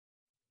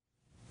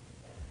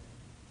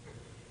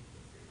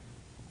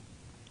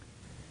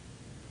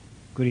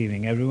Good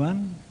evening,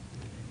 everyone.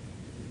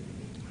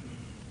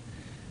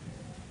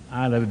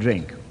 I'll have a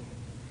drink.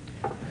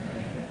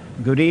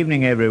 Good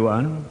evening,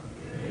 everyone.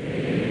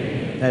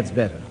 That's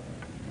better.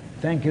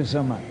 Thank you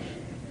so much.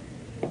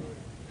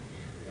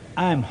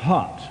 I'm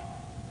hot.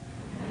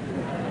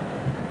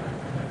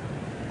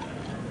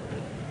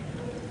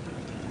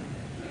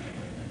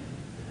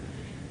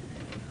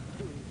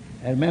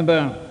 I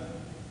remember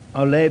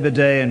on Labor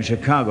Day in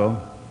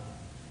Chicago,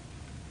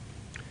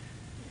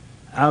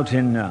 out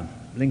in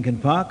Lincoln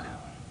Park,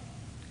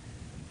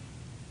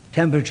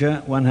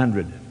 temperature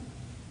 100,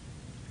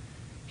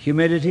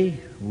 humidity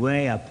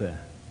way up there.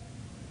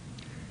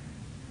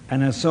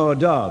 And I saw a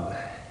dog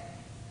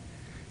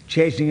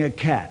chasing a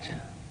cat,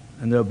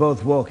 and they were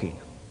both walking.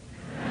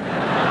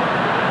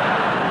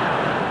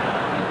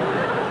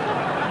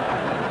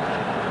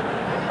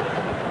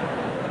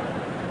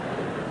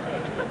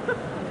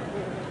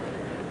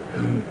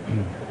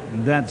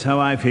 That's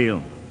how I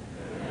feel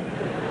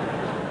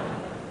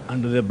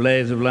under the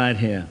blaze of light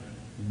here.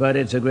 But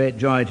it's a great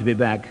joy to be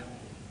back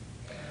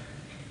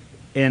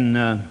in,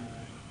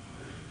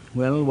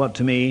 well, what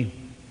to me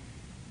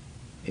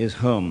is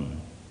home,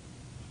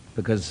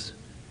 because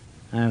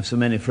I have so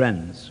many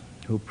friends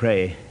who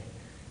pray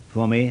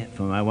for me,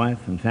 for my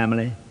wife and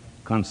family,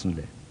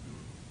 constantly.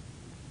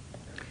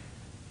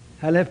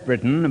 I left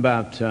Britain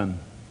about 2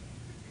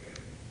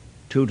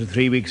 to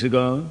 3 weeks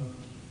ago,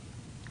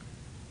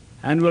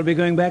 and we'll be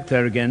going back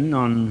there again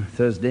on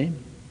Thursday,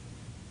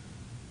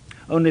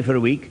 only for a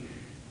week,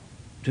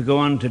 to go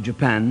on to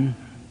Japan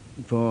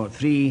for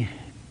 3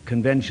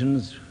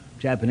 conventions,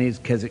 Japanese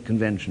Keswick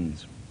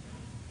conventions.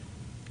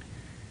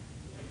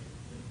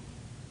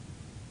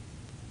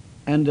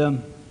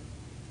 And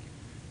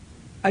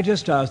I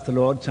just asked the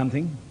Lord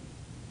something.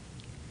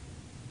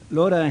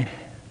 Lord, I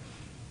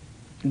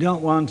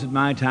don't want at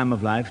my time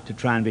of life to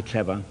try and be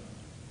clever.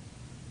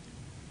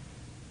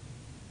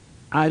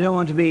 I don't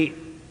want to be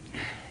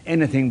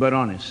anything but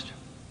honest.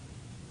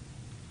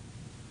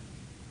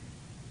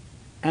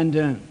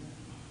 And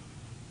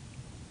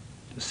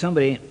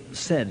somebody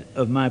said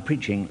of my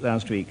preaching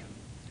last week,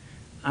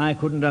 I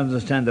couldn't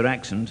understand their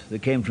accent. They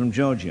came from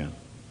Georgia.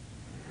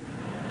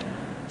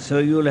 So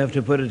you'll have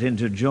to put it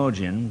into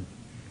Georgian.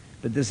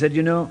 But they said,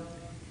 you know,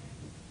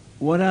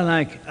 what I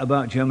like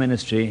about your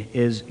ministry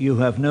is you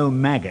have no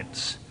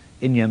maggots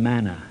in your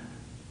manner.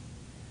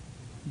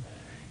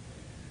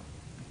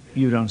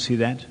 You don't see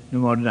that? No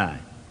more did I.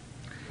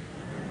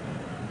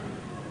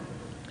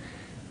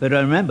 But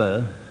I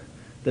remember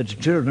that the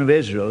children of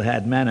Israel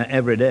had manna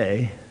every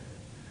day,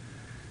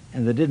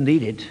 and they didn't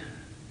eat it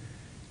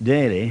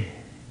daily.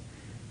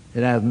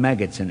 It had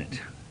maggots in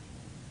it.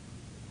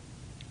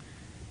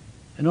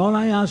 And all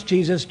I asked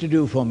Jesus to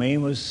do for me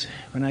was,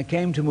 when I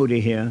came to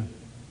Moody here,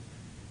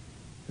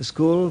 the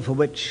school for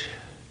which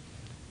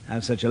I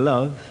have such a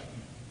love,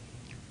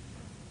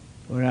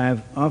 where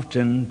I've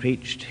often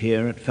preached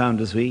here at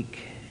Founders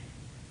Week,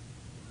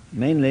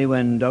 mainly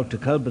when Dr.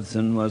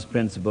 Culbertson was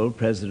principal,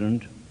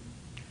 president.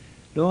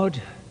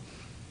 Lord,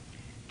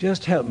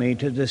 just help me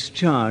to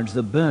discharge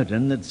the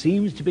burden that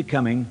seems to be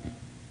coming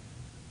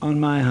on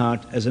my heart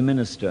as a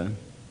minister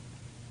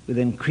with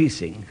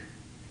increasing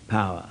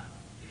power,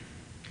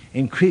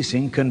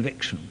 increasing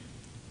conviction.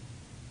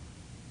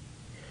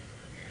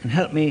 And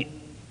help me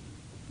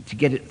to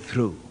get it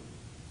through.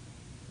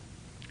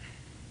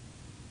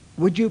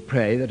 Would you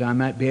pray that I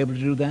might be able to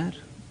do that?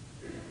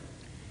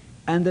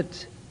 And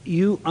that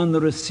you on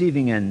the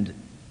receiving end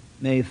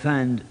may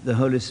find the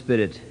Holy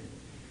Spirit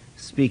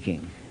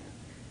speaking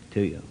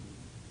to you.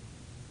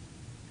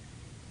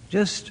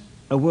 Just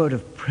a word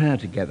of prayer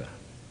together.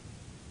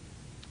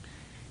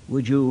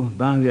 Would you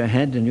bow your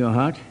head and your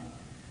heart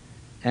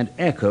and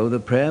echo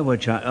the prayer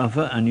which I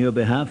offer on your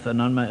behalf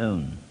and on my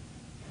own?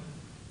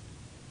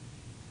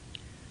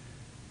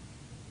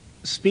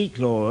 Speak,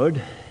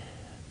 Lord,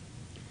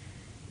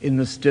 in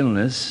the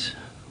stillness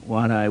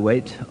while I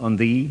wait on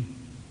thee.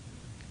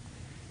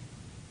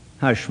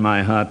 Hush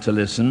my heart to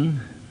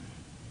listen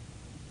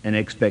in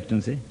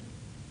expectancy.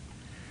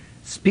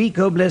 Speak,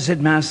 O blessed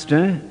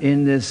Master,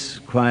 in this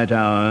quiet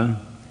hour.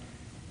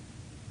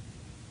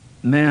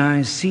 May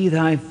I see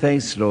thy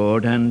face,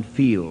 Lord, and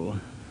feel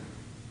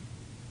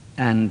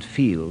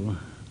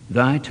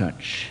thy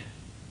touch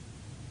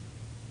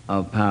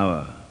of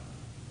power.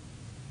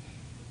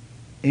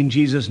 In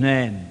Jesus'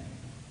 name,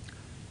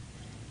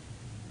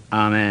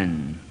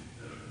 amen.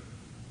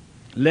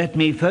 Let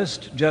me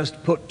first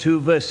just put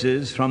 2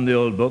 verses from the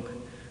old book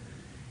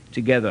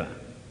together.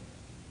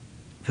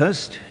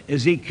 First,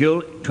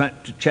 Ezekiel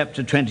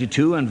chapter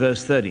 22 and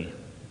verse 30.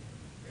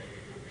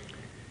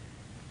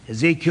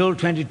 Ezekiel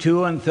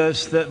 22 and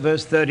verse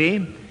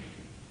 30.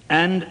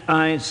 And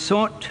I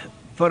sought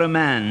for a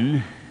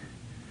man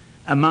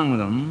among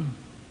them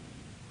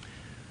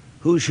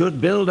who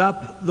should build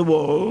up the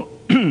wall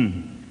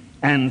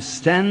and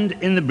stand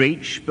in the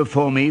breach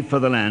before me for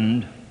the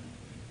land,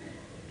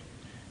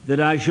 that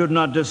I should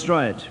not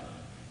destroy it.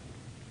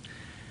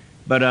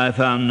 But I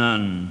found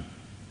none.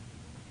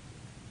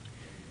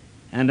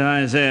 and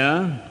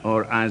Isaiah,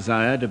 or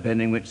Isaiah,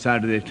 depending which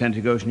side of the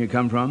Atlantic Ocean you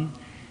come from,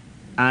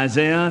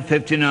 Isaiah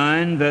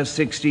 59, verse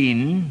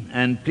 16,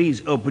 and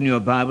please open your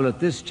Bible at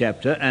this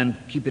chapter and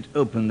keep it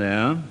open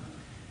there.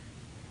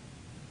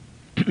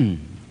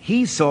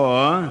 He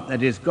saw,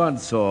 that is, God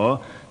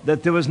saw,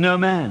 that there was no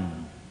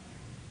man,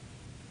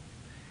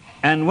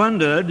 and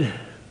wondered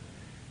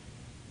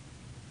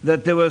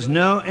that there was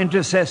no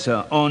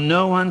intercessor or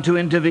no one to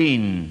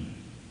intervene.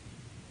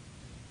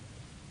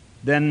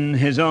 Then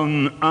his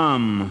own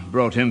arm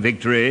brought him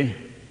victory,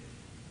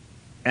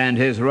 and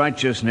his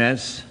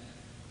righteousness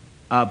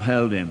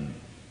upheld him.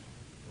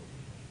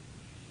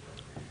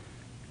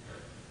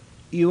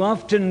 You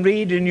often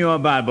read in your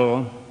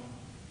Bible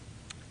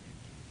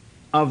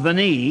of the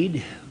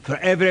need for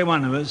every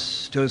one of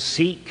us to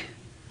seek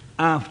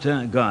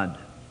after God.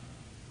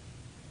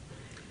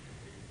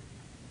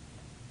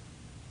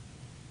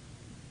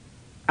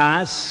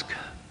 Ask,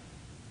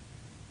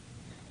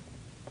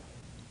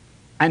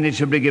 and it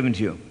shall be given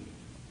to you.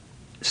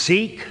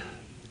 Seek,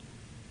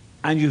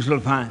 and you shall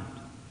find.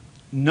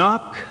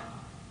 Knock,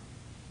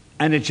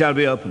 and it shall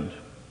be opened.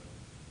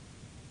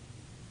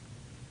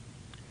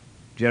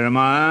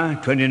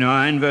 Jeremiah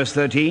 29, verse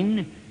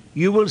 13,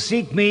 you will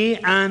seek me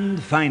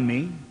and find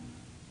me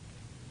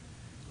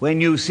when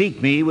you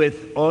seek me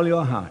with all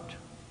your heart.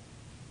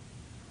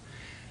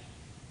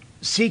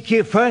 Seek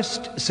ye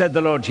first, said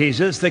the Lord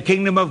Jesus, the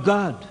kingdom of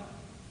God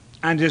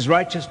and his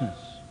righteousness,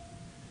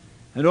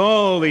 and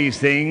all these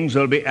things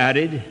will be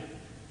added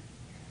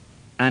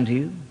unto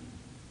you.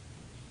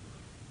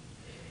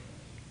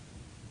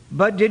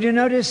 But did you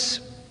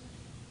notice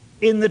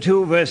in the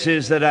two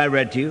verses that I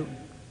read to you,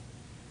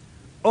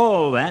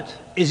 all that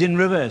is in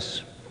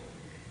reverse.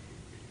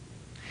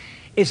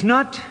 It's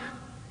not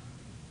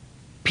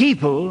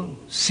people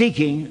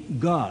seeking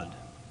God.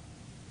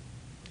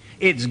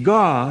 It's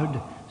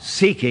God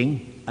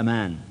seeking a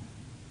man.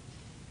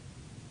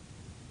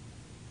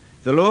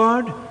 The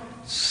Lord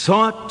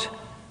sought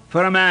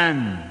for a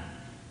man,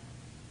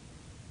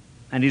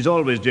 and he's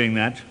always doing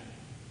that.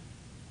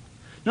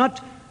 Not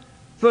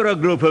for a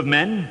group of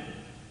men,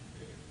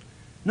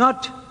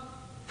 not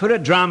for a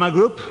drama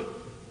group,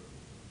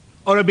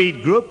 or a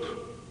beat group,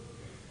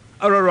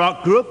 or a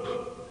rock group,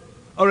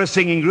 or a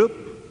singing group,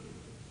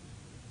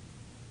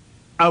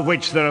 of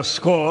which there are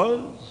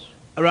scores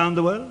around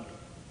the world.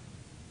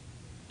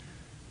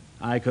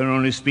 I can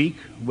only speak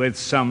with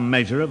some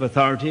measure of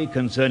authority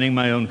concerning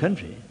my own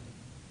country.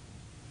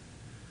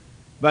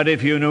 But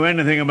if you know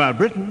anything about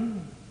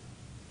Britain,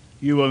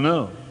 you will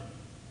know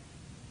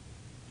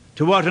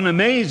to what an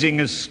amazing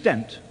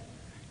extent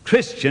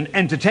Christian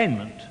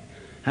entertainment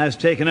has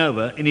taken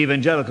over in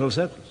evangelical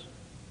circles.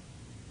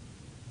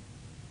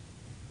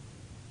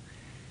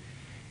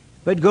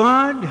 But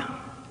God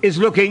is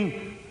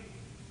looking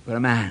for a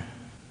man.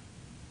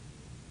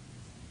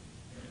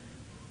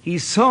 He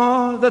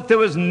saw that there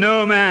was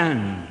no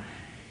man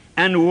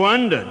and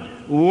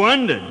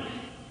wondered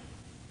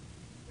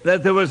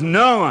that there was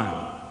no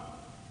one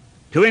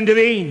to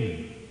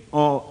intervene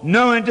or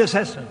no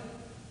intercessor.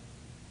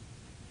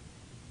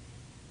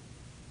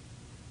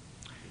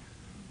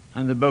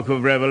 And the book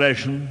of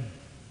Revelation,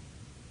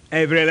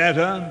 every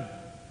letter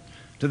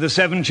to the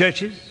 7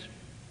 churches,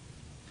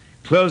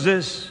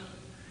 closes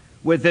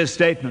with this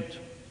statement: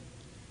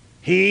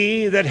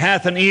 he that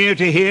hath an ear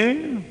to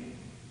hear,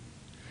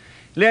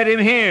 let him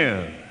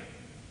hear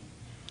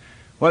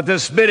what the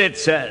Spirit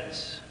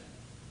says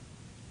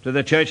to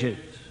the churches.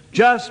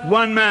 Just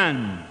one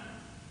man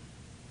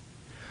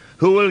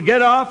who will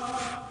get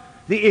off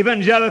the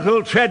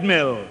evangelical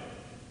treadmill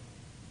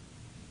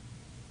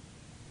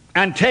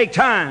and take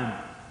time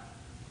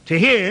to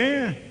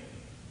hear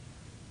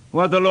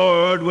what the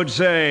Lord would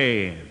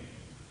say.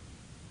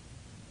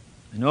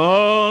 In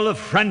all the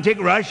frantic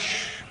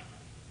rush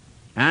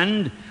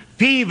and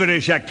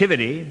feverish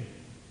activity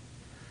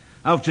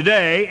of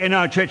today in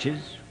our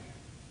churches,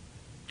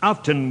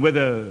 often with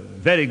a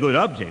very good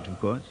object, of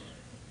course,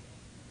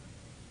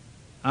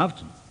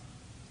 often,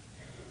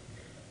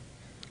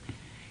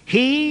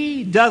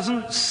 he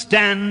doesn't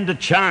stand a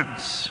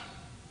chance.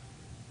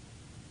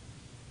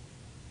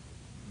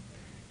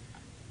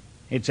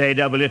 It's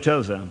A.W.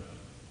 Tozer,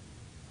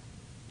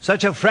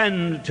 such a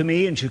friend to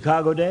me in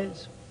Chicago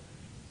days,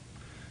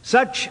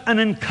 such an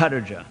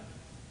encourager,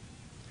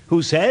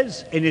 who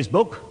says in his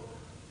book,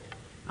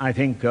 I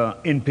think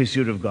In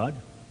Pursuit of God,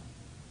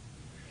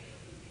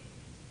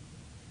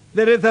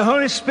 that if the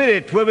Holy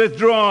Spirit were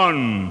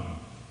withdrawn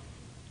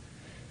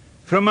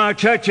from our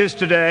churches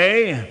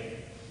today,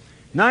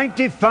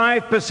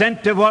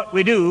 95% of what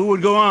we do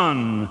would go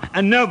on,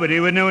 and nobody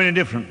would know any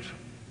different.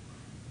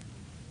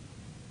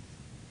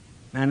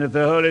 And if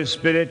the Holy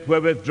Spirit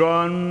were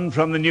withdrawn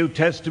from the New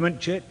Testament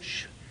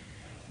church,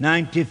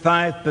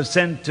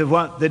 95% of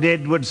what they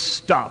did would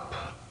stop,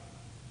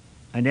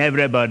 and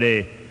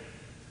everybody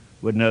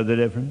would know the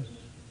difference.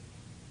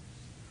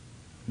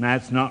 And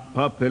that's not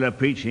popular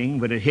preaching,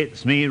 but it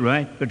hits me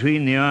right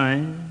between the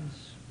eyes,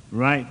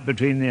 right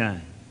between the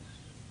eyes.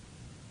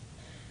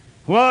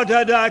 What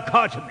a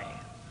dichotomy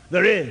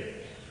there is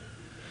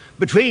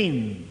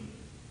between,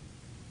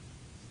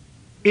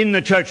 in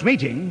the church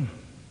meeting,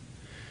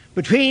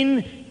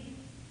 between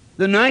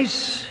the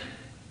nice,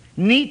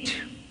 neat,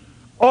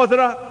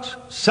 orthodox,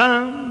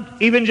 sound,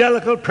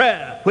 evangelical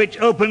prayer which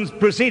opens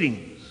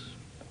proceedings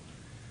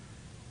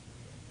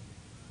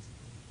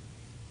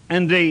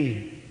and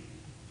the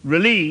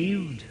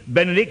relieved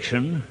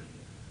benediction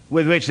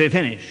with which they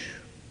finish.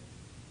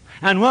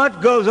 And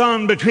what goes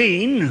on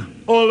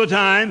between all the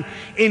time,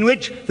 in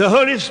which the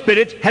Holy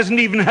Spirit hasn't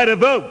even had a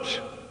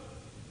vote.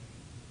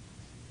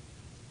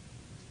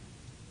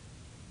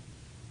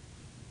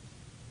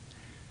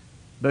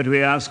 But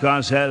we ask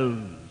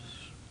ourselves,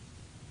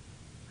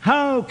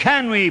 how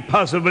can we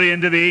possibly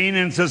intervene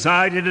in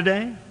society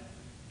today?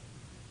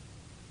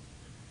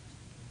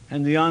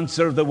 And the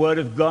answer of the Word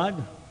of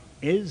God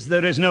is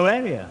there is no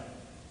area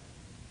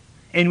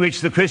in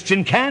which the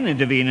Christian can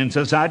intervene in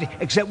society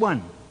except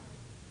one.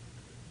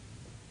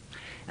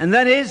 And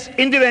that is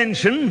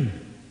intervention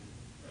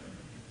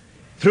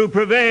through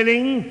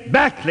prevailing,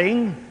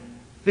 battling,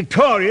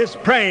 victorious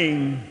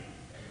praying.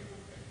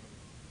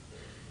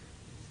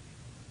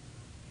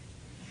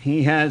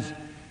 He has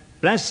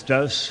blessed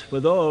us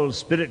with all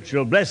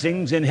spiritual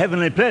blessings in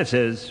heavenly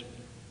places.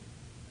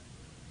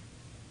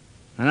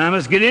 And I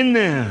must get in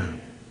there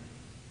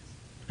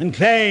and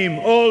claim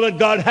all that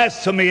God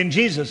has for me in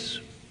Jesus.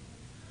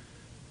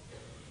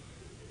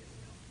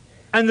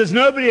 And there's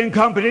nobody in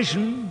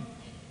competition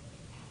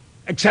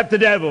except the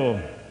devil.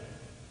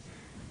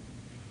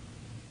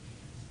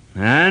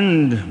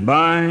 And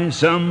by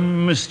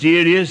some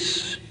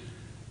mysterious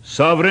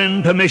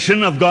sovereign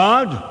permission of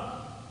God,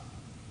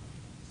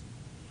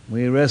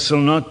 we wrestle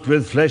not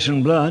with flesh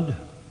and blood,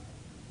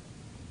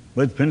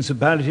 with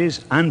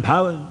principalities and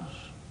powers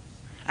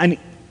and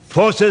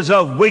forces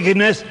of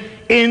wickedness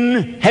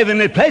in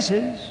heavenly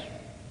places.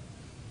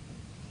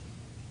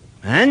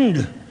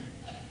 And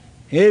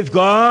if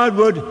God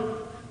would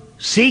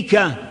seek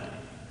an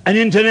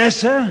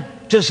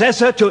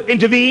intercessor to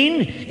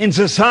intervene in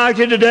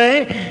society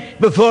today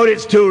before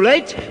it's too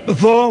late,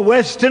 before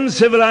Western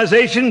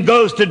civilization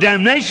goes to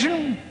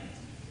damnation,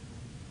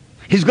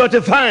 he's got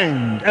to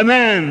find a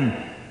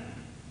man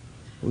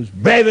who's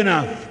brave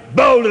enough,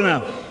 bold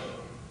enough,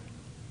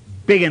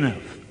 big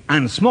enough,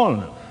 and small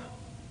enough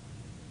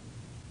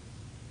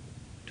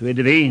to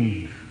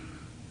intervene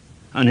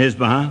on his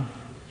behalf.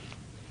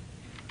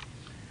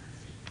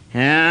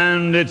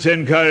 And it's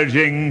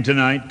encouraging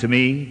tonight to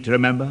me to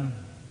remember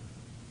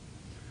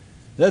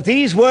that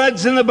these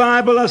words in the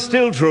Bible are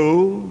still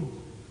true.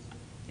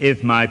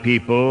 If my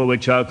people,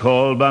 which are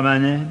called by my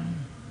name,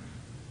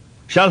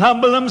 shall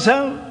humble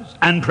themselves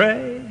and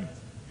pray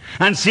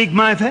and seek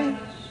my face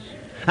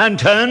and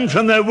turn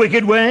from their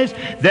wicked ways,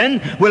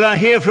 then will I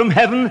hear from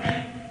heaven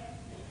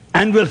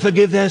and will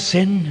forgive their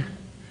sin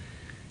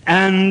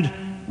and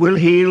will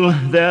heal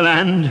their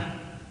land.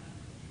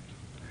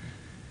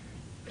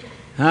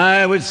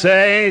 I would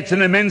say it's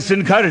an immense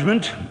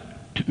encouragement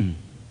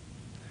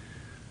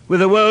with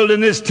the world in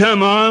this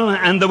turmoil,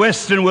 and the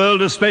Western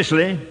world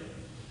especially,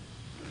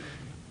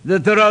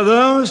 that there are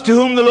those to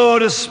whom the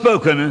Lord has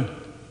spoken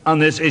on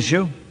this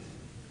issue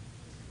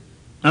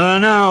and are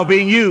now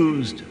being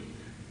used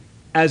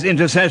as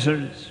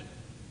intercessors.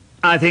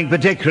 I think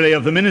particularly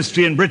of the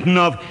ministry in Britain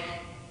of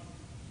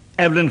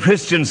Evelyn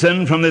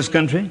Christensen from this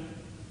country.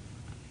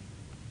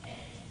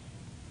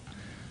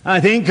 I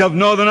think of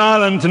Northern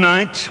Ireland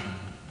tonight,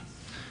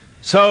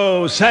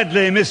 so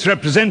sadly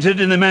misrepresented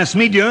in the mass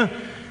media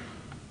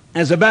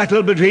as a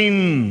battle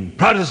between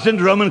Protestant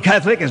and Roman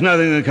Catholic. Is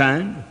nothing of the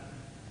kind.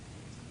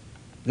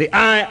 The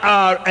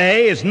IRA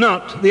is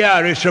not the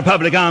Irish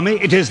Republic Army.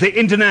 It is the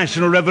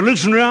International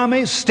Revolutionary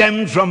Army,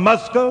 stemmed from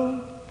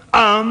Moscow,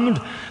 armed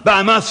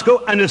by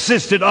Moscow, and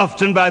assisted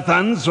often by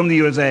funds from the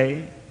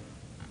USA.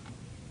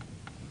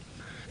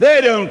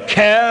 They don't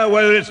care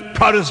whether it's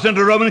Protestant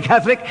or Roman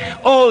Catholic.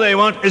 All they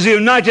want is a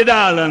united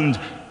Ireland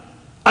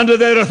under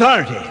their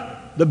authority,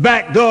 the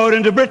back door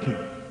into Britain.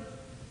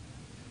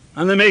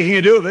 And they're making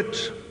a do of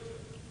it.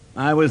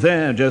 I was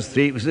there just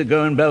 3 weeks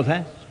ago in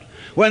Belfast,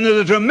 when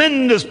there's a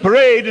tremendous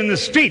parade in the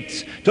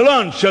streets to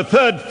launch a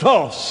third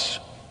force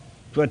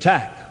to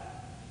attack.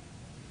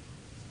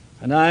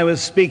 And I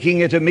was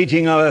speaking at a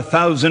meeting of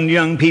 1,000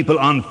 young people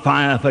on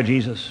fire for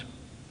Jesus.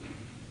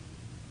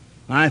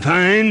 I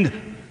find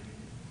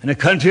in a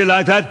country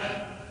like that,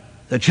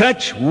 the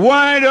church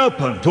wide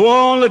open to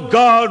all that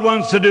God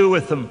wants to do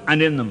with them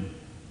and in them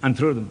and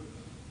through them.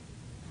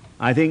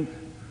 I think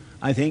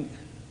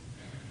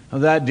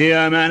of that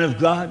dear man of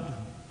God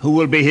who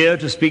will be here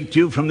to speak to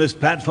you from this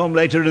platform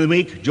later in the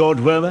week, George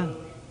Werber.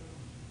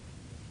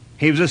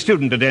 He was a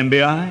student at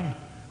MBI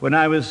when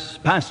I was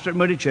pastor at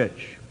Moody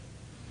Church.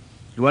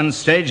 At one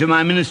stage of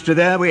my ministry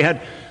there, we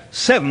had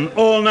 7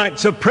 all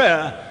nights of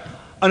prayer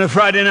on a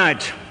Friday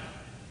night.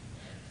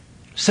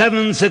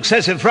 7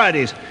 successive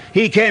Fridays.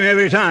 He came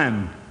every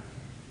time.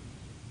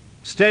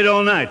 Stayed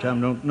all night. I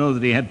don't know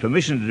that he had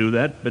permission to do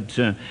that, but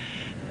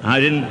I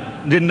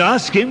didn't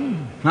ask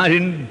him. It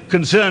didn't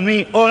concern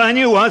me. All I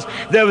knew was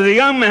there was a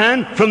young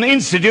man from the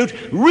Institute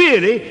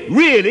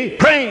really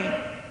praying,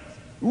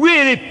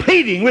 really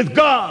pleading with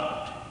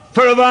God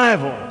for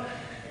revival,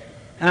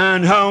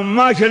 and how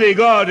mightily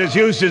God has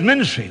used his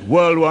ministry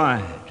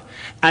worldwide.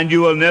 And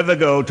you will never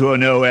go to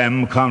an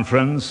OM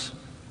conference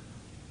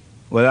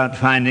without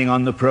finding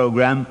on the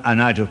program a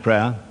night of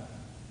prayer.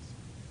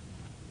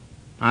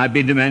 I've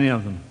been to many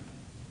of them.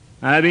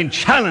 And I've been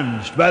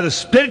challenged by the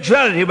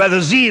spirituality, by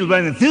the zeal,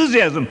 by the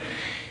enthusiasm,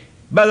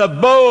 by the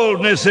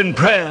boldness in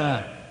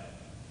prayer.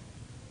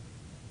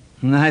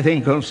 And I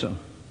think also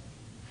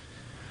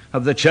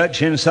of the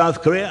church in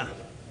South Korea.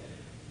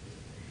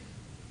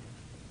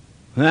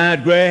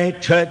 That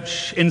great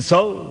church in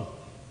Seoul,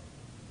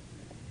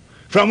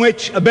 from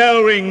which a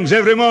bell rings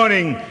every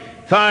morning,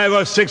 5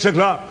 or 6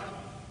 o'clock.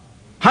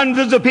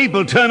 Hundreds of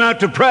people turn out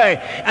to pray,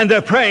 and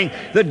they're praying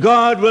that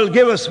God will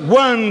give us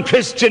one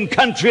Christian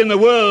country in the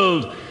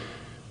world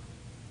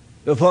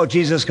before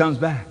Jesus comes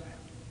back.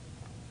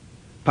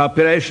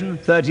 Population,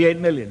 38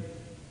 million.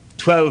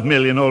 12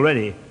 million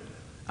already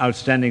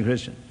outstanding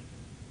Christians.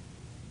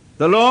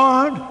 The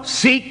Lord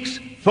seeks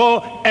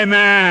for a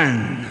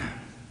man.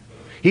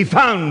 He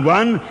found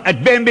one at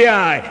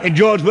BMBI in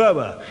George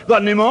Berber.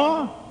 Got any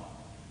more?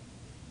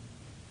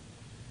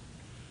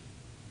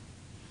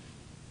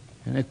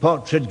 In a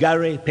portrait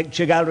gallery,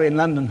 picture gallery in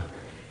London,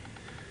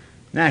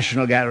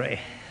 National Gallery.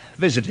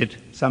 Visit it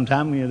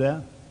sometime when you're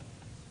there.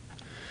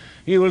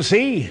 You will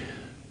see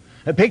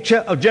a picture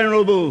of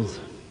General Booth,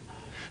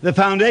 the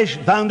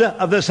founder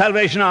of the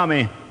Salvation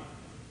Army,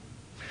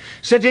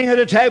 sitting at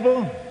a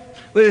table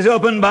with his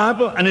open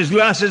Bible and his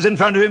glasses in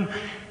front of him,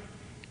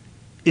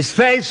 his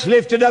face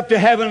lifted up to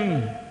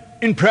heaven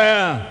in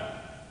prayer.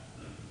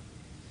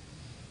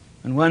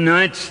 And one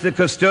night, the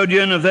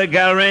custodian of that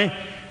gallery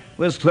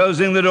was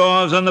closing the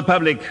doors on the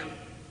public.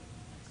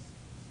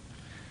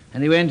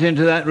 And he went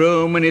into that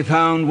room and he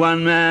found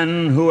one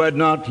man who had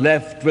not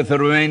left with the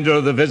remainder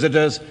of the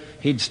visitors.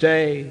 He'd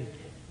stayed.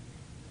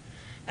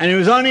 And he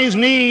was on his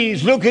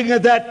knees looking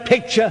at that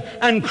picture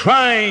and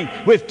crying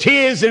with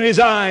tears in his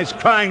eyes,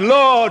 crying,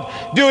 "Lord,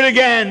 do it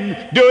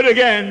again, do it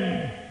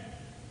again."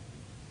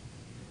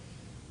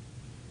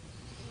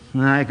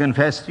 And I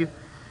confess to you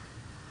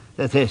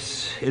that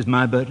this is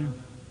my burden.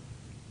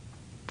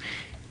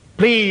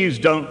 Please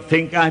don't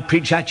think I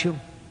preach at you.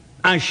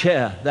 I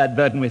share that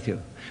burden with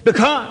you.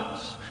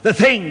 Because the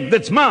thing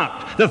that's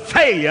marked the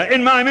failure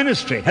in my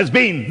ministry has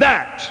been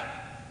that.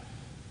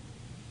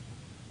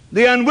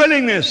 The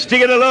unwillingness to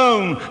get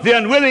alone, the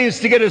unwillingness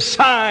to get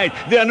aside,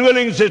 the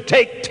unwillingness to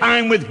take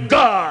time with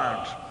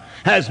God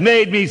has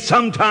made me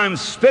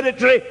sometimes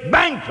spiritually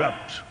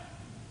bankrupt.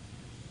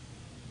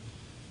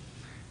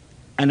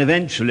 And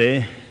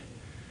eventually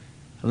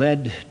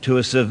led to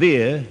a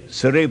severe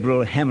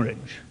cerebral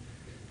hemorrhage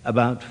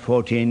about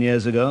 14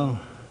 years ago,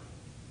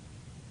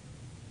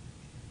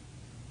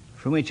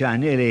 from which I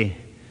nearly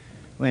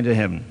went to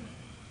heaven,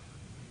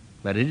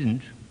 but I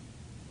didn't.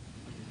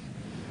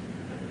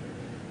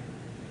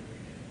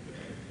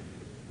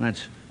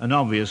 That's an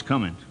obvious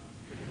comment.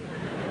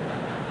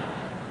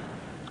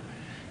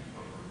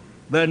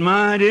 But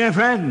my dear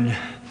friend,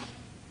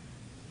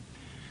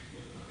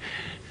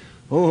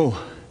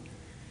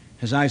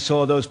 as I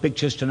saw those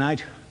pictures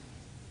tonight,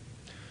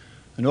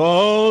 and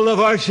all the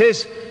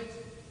voices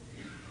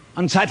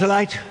on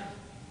satellite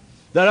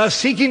that are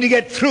seeking to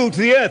get through to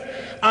the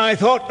earth, I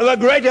thought of a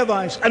greater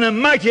voice, and a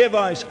mightier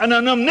voice, and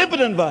an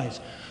omnipotent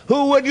voice,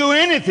 who would do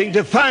anything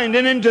to find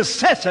an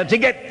intercessor to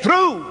get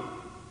through.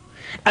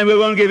 And we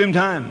won't give him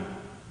time.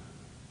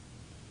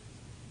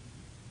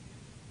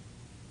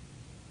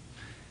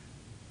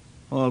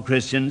 All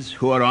Christians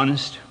who are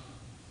honest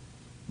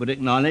would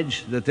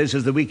acknowledge that this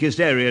is the weakest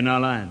area in our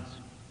lives.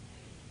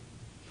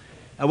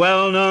 A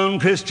well-known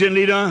Christian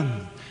leader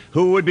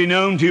who would be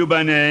known to you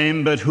by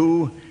name, but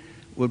who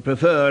would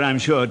prefer, I'm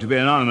sure, to be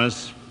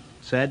anonymous,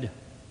 said,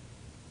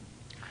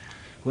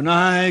 "When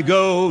I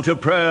go to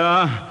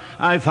prayer,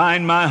 I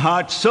find my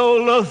heart so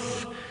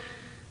loath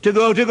to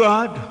go to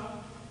God,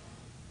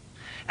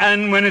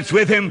 and when it's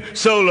with him,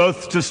 so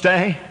loath to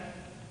stay."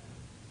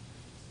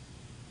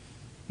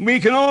 We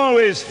can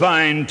always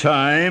find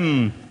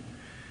time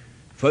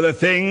for the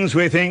things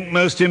we think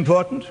most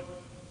important,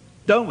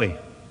 don't we?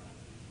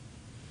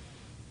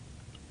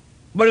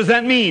 What does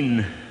that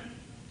mean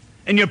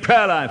in your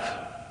prayer life?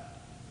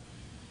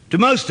 To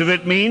most of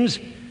it means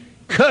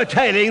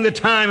curtailing the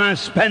time I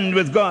spend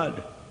with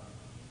God.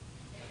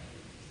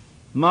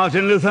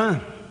 Martin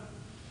Luther,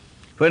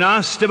 when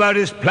asked about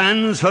his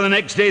plans for the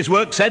next day's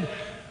work, said,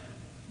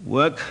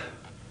 "Work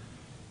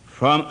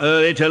from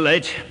early till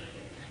late.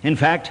 In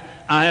fact,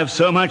 I have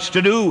so much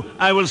to do,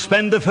 I will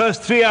spend the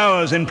first 3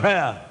 hours in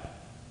prayer."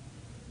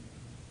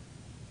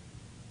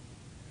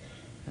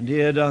 And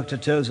dear Dr.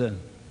 Tozer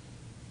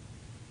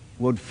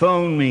would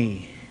phone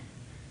me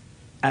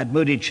at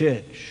Moody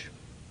Church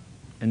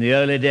in the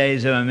early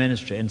days of our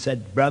ministry and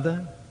said,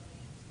 "Brother,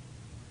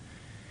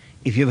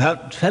 if you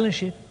want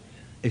fellowship,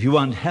 if you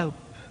want help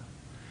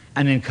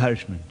and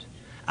encouragement,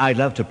 I'd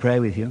love to pray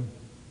with you.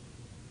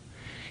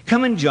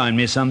 Come and join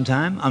me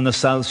sometime on the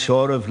south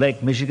shore of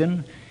Lake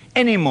Michigan,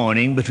 any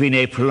morning between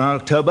April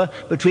and October,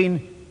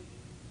 between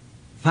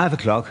 5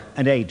 o'clock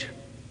and 8.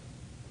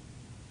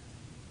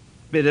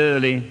 Bit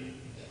early.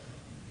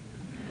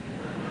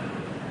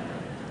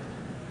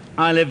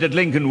 I lived at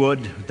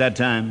Lincolnwood at that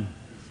time.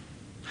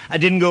 I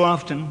didn't go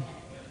often.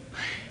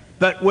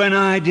 But when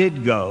I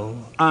did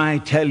go, I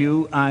tell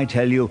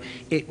you,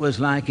 it was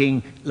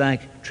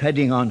like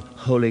treading on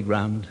holy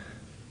ground.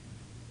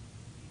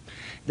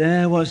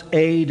 There was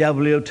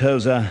A.W.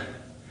 Tozer,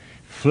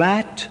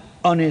 flat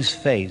on his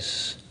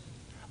face,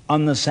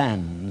 on the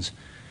sands,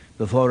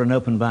 before an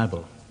open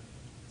Bible.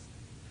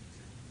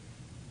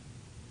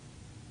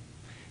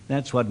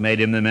 That's what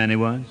made him the man he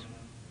was.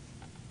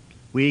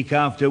 Week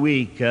after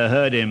week, I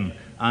heard him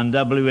on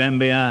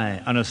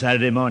WMBI on a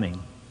Saturday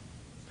morning,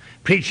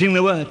 preaching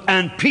the word,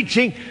 and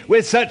preaching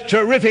with such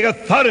terrific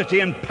authority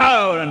and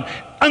power and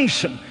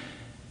unction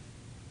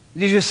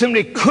that you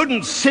simply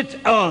couldn't sit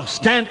or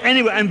stand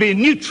anywhere and be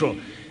neutral.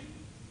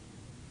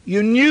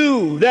 You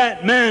knew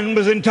that man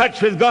was in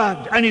touch with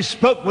God, and he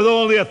spoke with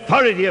all the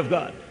authority of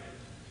God.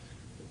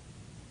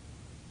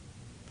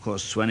 Of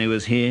course, when he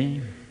was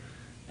here,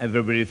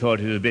 everybody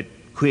thought he was a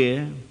bit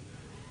queer,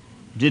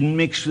 didn't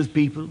mix with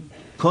people.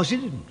 Of course he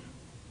didn't.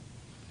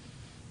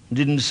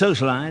 Didn't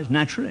socialize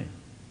naturally.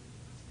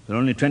 There are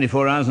only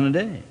 24 hours in a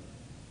day.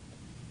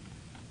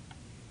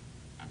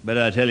 But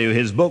I tell you,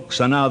 his books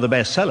are now the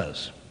best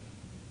sellers.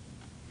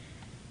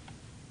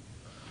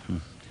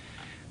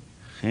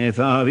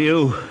 If our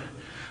view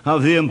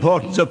of the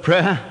importance of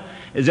prayer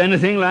is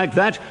anything like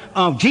that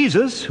of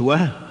Jesus,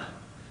 well,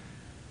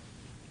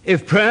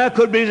 if prayer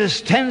could be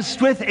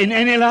dispensed with in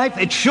any life,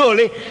 it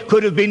surely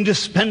could have been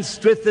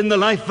dispensed with in the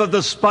life of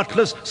the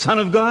spotless Son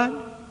of God.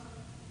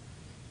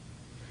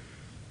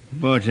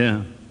 But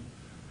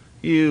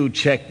you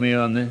check me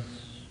on this.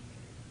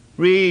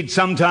 Read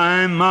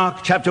sometime Mark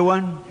chapter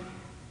 1.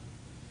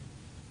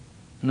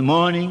 In the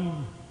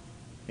morning,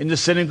 in the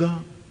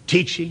synagogue,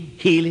 teaching,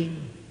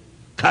 healing,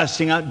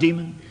 casting out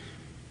demons.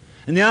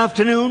 In the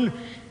afternoon,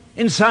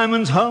 in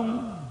Simon's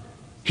home,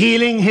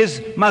 healing his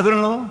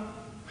mother-in-law.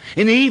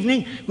 In the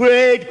evening,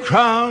 great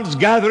crowds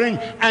gathering,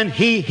 and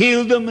he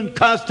healed them and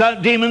cast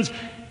out demons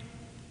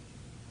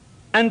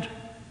and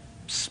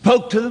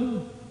spoke to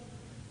them.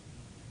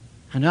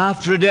 And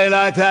after a day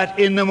like that,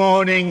 in the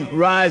morning,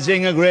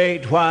 rising a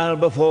great while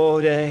before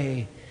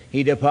day,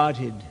 he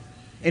departed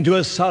into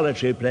a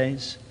solitary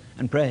place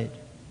and prayed.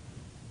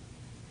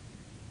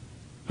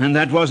 And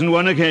that wasn't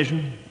one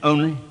occasion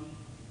only.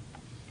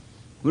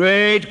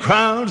 Great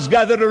crowds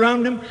gathered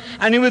around him,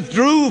 and he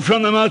withdrew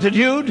from the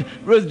multitude,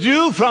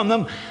 withdrew from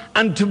them,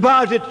 and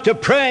departed to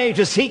pray,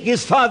 to seek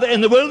his Father in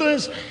the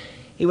wilderness.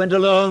 He went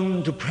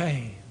alone to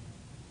pray.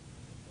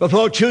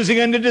 Before choosing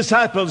any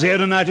disciples, he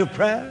had a night of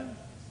prayer.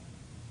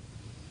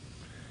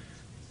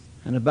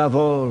 And above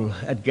all,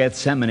 at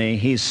Gethsemane,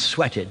 he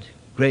sweated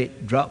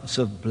great drops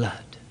of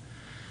blood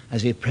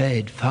as he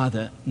prayed,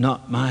 Father,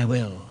 not my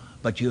will,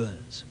 but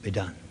yours be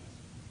done.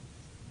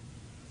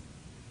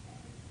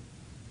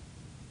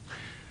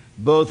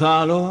 Both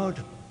our Lord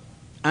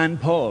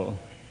and Paul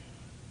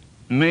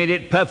made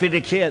it perfectly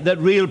clear that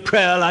real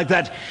prayer like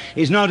that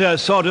is not a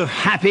sort of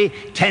happy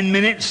 10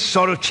 minutes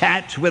sort of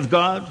chat with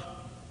God.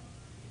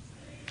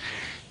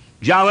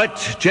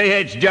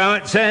 J.H.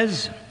 Jowett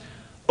says,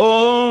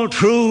 all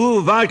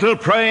true vital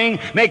praying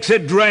makes a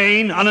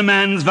drain on a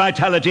man's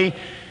vitality.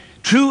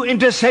 True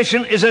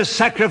intercession is a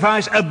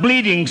sacrifice, a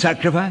bleeding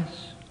sacrifice.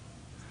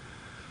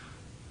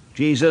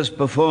 Jesus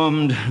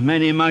performed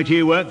many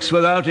mighty works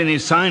without any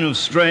sign of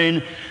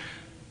strain,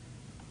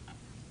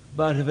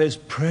 but of his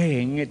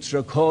praying, it's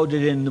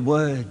recorded in the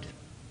Word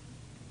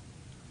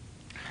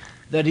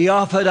that he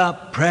offered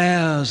up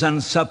prayers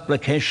and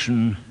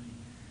supplication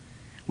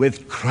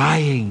with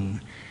crying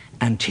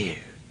and tears.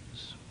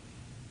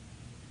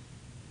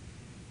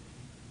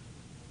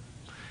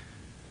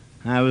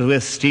 I was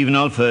with Stephen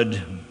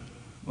Alford,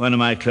 one of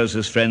my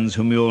closest friends,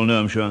 whom you all know,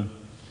 I'm sure.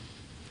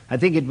 I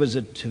think it was,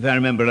 if I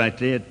remember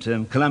rightly, at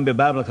Columbia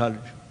Bible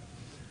College,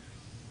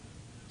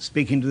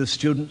 speaking to the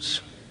students.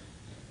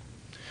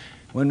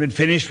 When we'd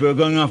finished, we were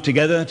going off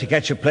together to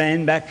catch a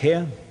plane back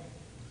here.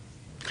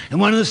 And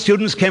one of the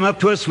students came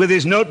up to us with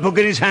his notebook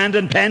in his hand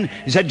and pen.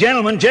 He said,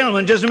 gentlemen,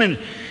 just a minute.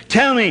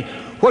 Tell me,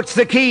 what's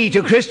the key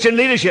to Christian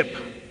leadership?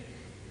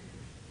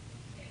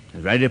 I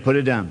was ready to put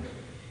it down.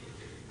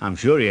 I'm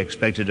sure he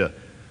expected a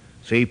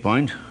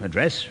 3-point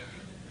address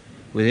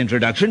with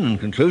introduction and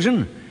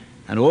conclusion,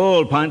 and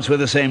all points with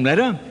the same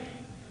letter.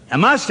 A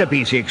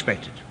masterpiece he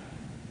expected.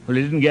 Well,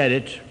 he didn't get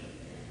it.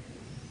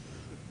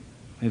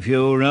 If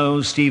you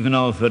know Stephen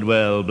Alford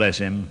well, bless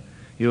him,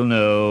 you'll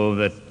know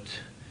that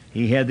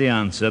he had the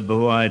answer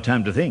before I had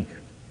time to think.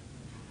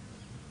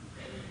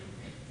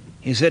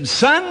 He said,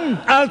 son,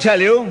 I'll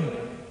tell you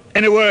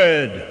in a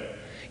word.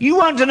 You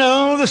want to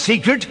know the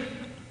secret,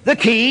 the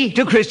key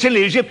to Christian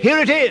leadership? Here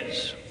it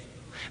is.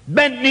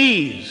 Bent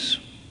knees,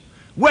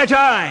 wet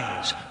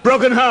eyes,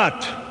 broken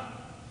heart.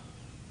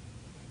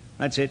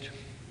 That's it.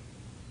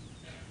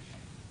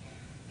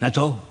 That's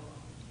all.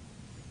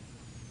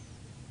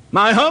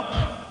 My hope,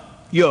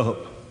 your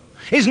hope,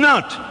 is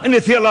not in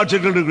a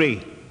theological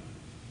degree.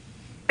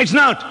 It's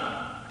not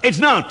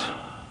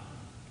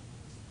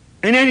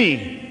in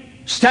any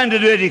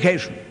standard of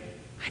education.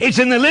 It's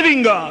in the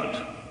living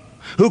God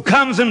who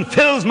comes and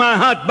fills my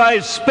heart by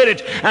his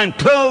Spirit and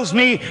clothes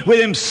me with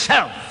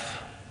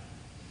himself.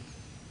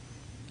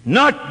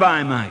 Not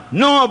by might,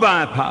 nor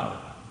by power,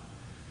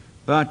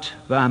 but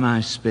by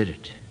my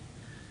Spirit,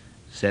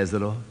 says the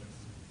Lord.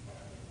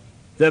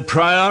 The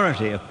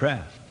priority of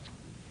prayer.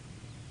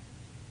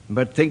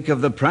 But think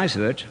of the price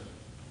of it.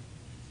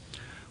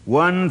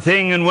 One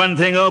thing and one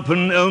thing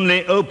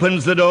only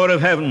opens the door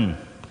of heaven.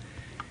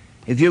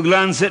 If you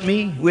glance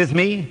with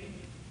me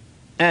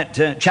at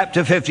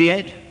chapter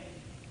 58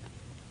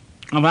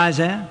 of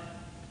Isaiah,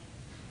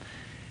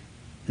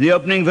 the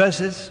opening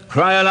verses,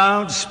 cry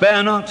aloud,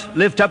 spare not,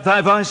 lift up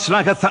thy voice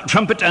like a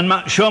trumpet, and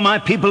show my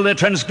people their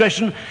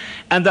transgression,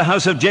 and the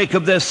house of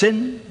Jacob their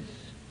sin.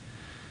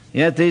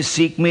 Yet they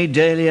seek me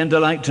daily, and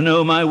delight to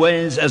know my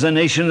ways, as a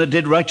nation that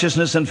did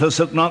righteousness and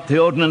forsook not the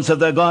ordinance of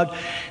their God.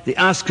 They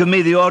ask of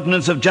me the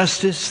ordinance of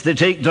justice. They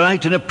take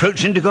delight in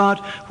approaching to God.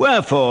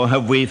 Wherefore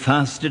have we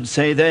fasted,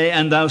 say they,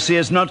 and thou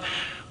seest not?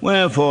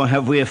 Wherefore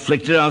have we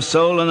afflicted our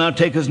soul, and thou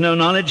takest no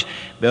knowledge?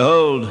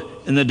 Behold,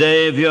 in the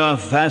day of your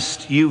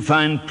fast you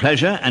find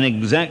pleasure, and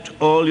exact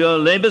all your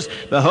labors.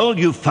 Behold,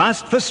 you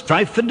fast for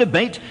strife and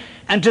debate,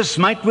 and to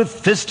smite with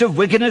fist of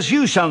wickedness.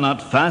 You shall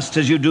not fast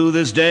as you do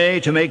this day,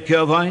 to make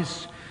your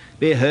voice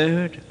be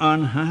heard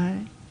on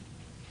high.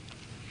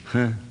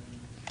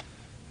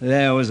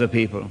 There was a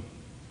people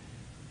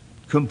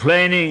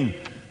complaining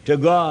to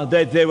God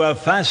that they were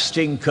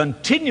fasting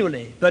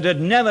continually, but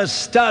had never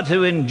started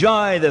to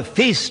enjoy the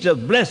feast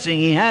of blessing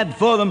he had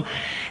for them.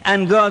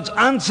 And God's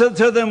answer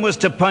to them was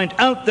to point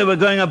out they were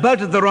going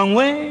about it the wrong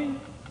way.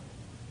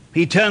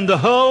 He turned the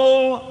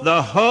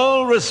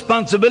whole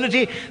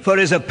responsibility for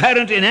his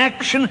apparent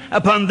inaction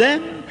upon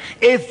them.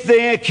 If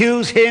they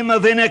accuse him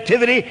of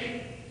inactivity,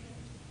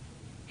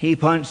 he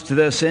points to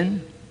their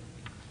sin.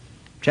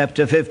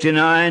 Chapter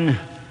 59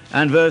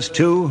 and verse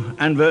 2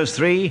 and verse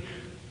 3.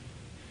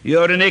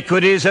 Your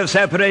iniquities have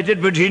separated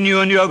between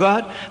you and your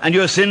God, and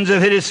your sins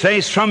have hid his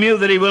face from you,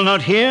 that he will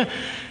not hear.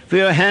 For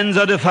your hands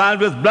are defiled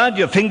with blood,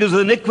 your fingers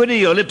with iniquity,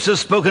 your lips have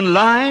spoken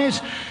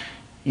lies.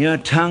 Your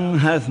tongue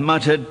hath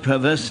muttered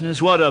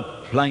perverseness. What a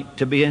plight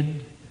to be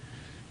in.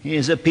 He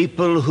is a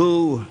people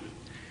who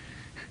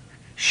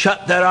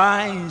shut their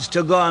eyes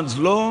to God's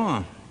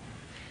law,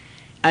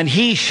 and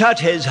he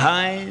shut his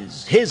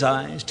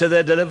eyes to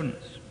their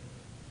deliverance.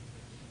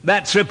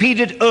 That's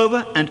repeated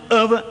over and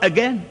over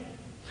again.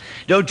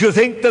 Don't you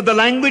think that the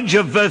language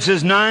of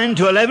verses 9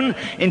 to 11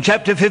 in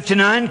chapter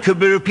 59 could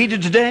be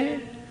repeated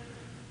today?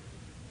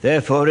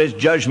 Therefore is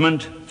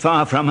judgment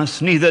far from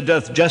us, neither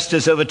doth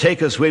justice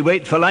overtake us. We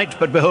wait for light,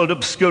 but behold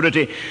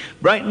obscurity.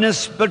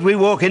 Brightness, but we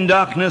walk in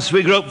darkness.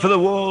 We grope for the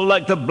wall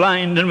like the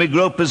blind, and we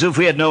grope as if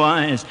we had no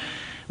eyes.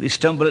 We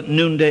stumble at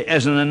noonday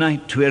as in the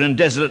night. We are in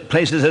desolate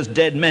places as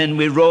dead men.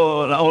 We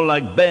roar all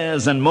like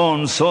bears and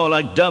mourn sore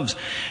like doves.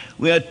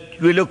 We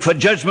look for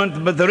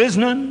judgment, but there is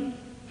none.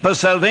 For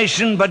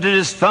salvation, but it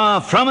is far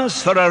from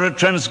us. For our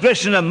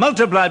transgressions are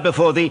multiplied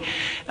before thee,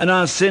 and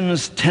our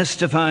sins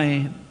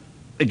testify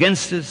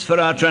against us. For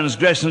our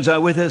transgressions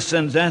are with us,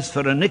 and as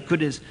for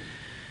iniquities,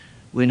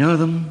 we know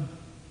them.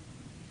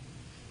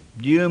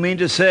 Do you mean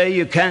to say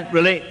you can't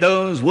relate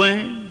those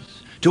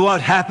words to what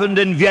happened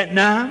in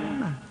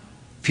Vietnam a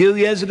few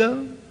years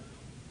ago?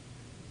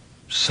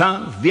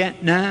 South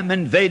Vietnam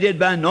invaded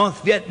by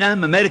North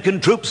Vietnam. American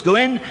troops go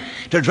in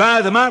to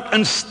drive them out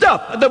and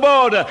stop at the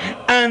border.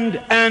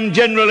 And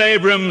General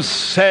Abrams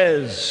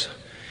says,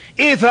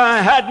 if I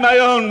had my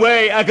own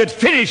way, I could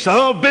finish the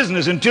whole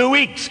business in 2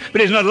 weeks,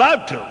 but he's not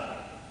allowed to.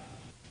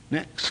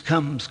 Next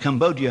comes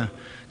Cambodia,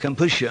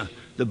 Kampuchea,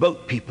 the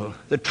boat people,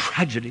 the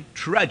tragedy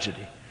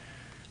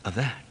of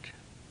that.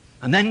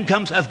 And then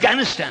comes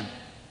Afghanistan.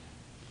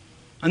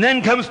 And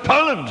then comes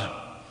Poland.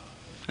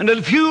 And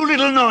a few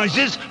little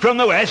noises from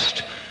the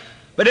West,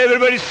 but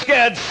everybody's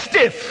scared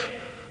stiff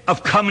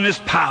of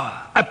communist power,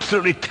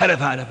 absolutely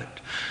terrified of it.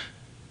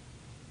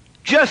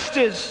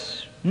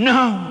 Justice,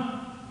 no.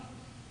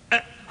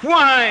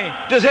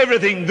 Why does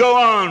everything go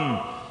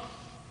on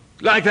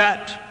like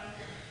that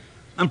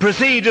and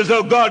proceed as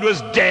though God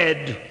was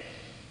dead?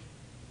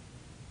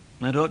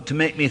 That ought to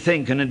make me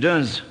think, and it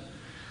does.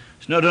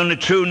 It's not only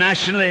true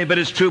nationally, but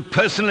it's true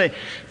personally.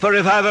 For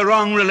if I have a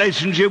wrong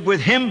relationship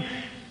with him,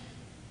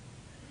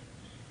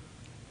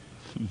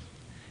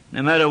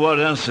 no matter what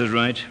else is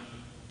right,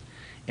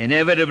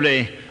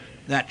 inevitably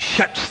that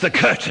shuts the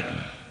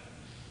curtain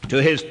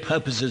to his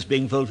purposes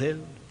being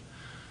fulfilled.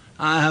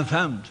 I have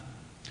found,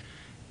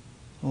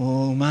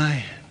 oh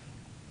my,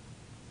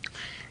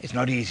 it's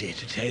not easy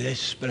to say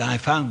this, but I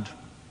found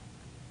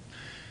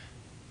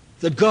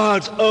that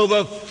God's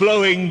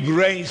overflowing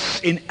grace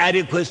in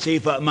adequacy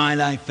for my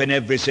life in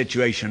every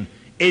situation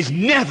is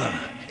never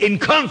in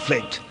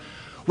conflict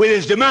with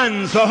his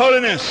demands for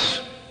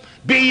holiness.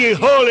 Be ye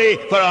holy,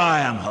 for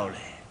I am holy.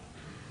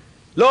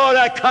 Lord,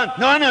 I can't.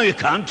 No, I know you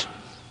can't.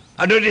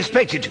 I don't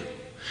expect you to.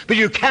 But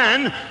you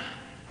can.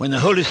 When the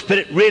Holy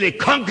Spirit really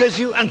conquers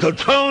you and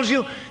controls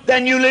you,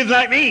 then you live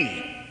like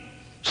me.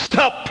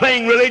 Stop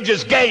playing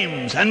religious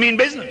games and mean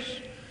business.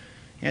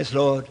 Yes,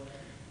 Lord,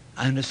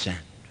 I understand.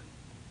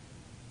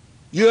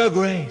 Your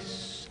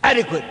grace,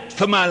 adequate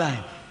for my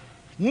life,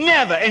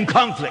 never in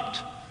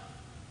conflict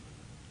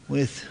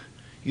with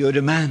your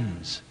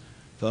demands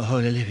for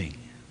holy living.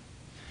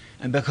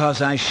 And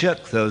because I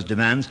shirk those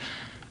demands,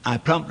 I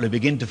promptly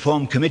begin to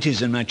form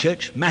committees in my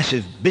church,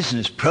 massive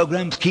business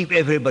programs, keep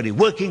everybody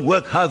working,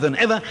 work harder than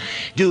ever,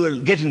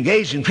 get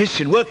engaged in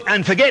Christian work,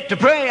 and forget to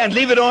pray and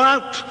leave it all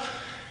out.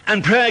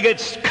 And prayer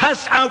gets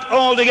cast out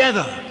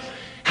altogether.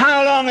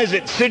 How long is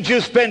it since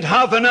you spent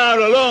half an hour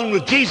alone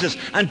with Jesus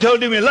and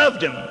told him you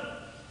loved him?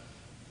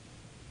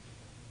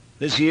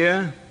 This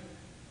year?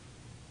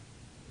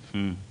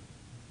 I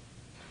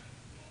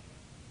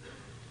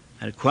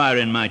had a choir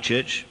in my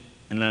church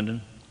in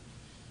London.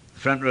 The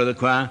front row of the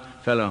choir,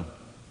 fellow,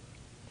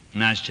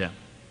 nice chap.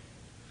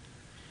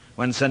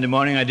 One Sunday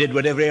morning I did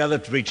what every other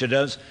preacher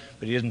does,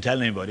 but he doesn't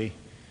tell anybody.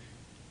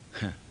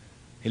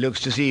 He looks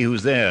to see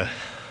who's there,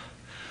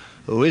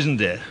 who isn't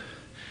there.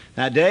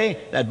 That day,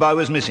 that boy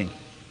was missing.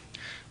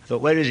 I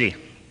thought, where is he?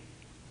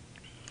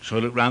 So I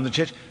looked round the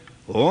church.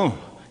 Oh,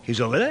 he's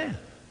over there,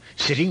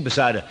 sitting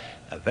beside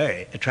a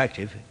very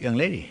attractive young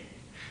lady.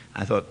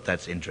 I thought,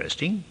 that's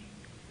interesting.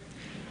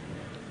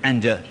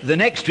 And the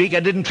next week, I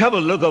didn't trouble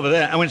to look over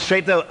there. I went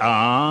straight there.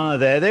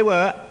 There they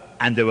were.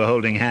 And they were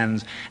holding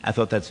hands. I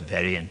thought, that's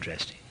very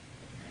interesting.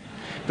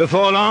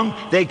 Before long,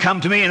 they come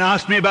to me and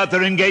asked me about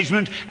their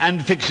engagement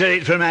and fix a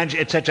date for marriage,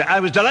 etc. I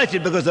was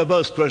delighted because they're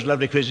both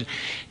lovely Christians.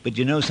 But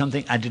you know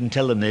something? I didn't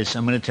tell them this.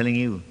 I'm going to tell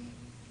you.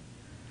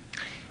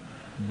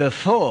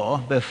 Before,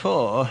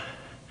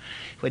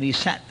 when he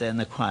sat there in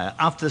the choir,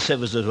 after the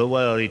service was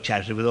over, he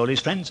chatted with all his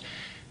friends.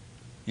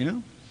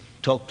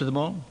 Talked to them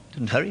all.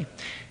 Didn't hurry.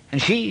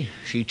 And she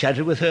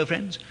chatted with her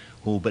friends.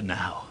 Oh, but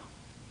now,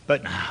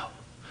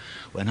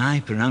 when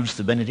I pronounced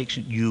the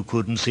benediction, you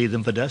couldn't see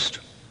them for dust.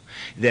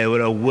 They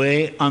were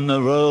away on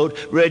the road,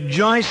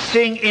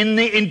 rejoicing in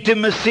the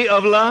intimacy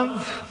of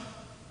love,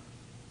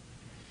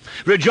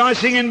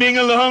 rejoicing in being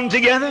alone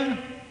together.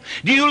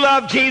 Do you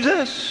love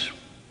Jesus?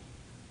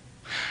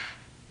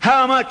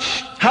 How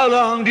much, how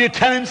long do you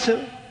tell him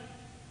so?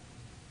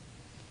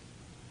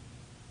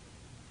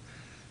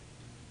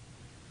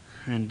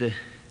 And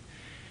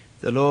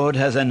the Lord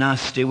has a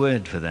nasty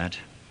word for that,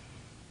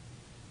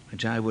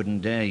 which I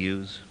wouldn't dare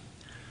use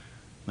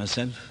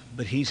myself.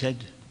 But he said,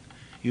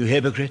 you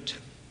hypocrite,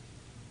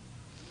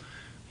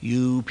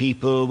 you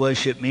people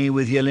worship me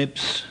with your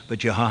lips,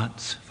 but your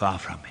heart's far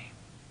from me.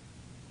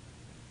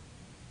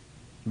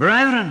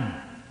 Brethren,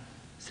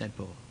 said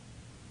Paul,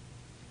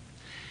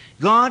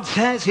 God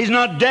says he's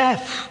not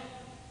deaf,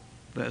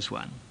 verse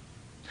 1.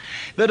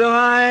 But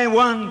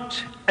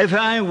if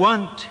I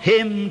want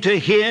him to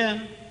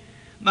hear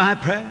my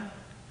prayer,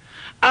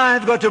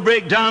 I've got to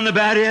break down the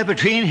barrier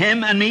between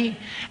him and me,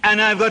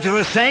 and I've got to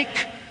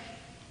forsake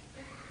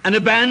and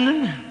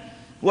abandon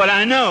what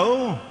I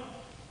know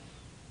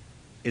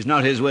is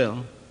not his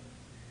will,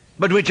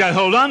 but which I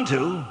hold on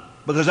to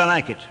because I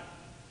like it.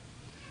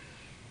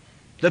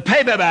 The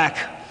paperback,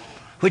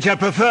 which I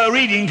prefer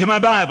reading to my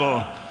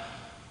Bible.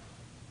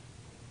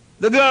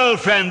 The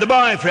girlfriend, the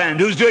boyfriend,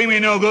 who's doing me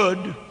no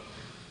good.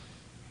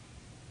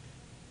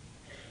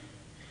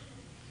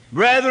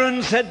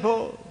 Brethren, said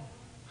Paul,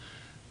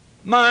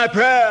 my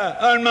prayer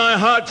and my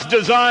heart's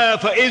desire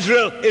for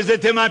Israel is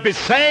that they might be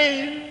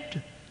saved.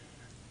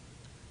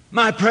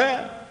 My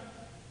prayer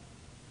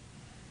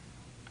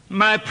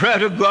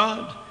to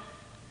God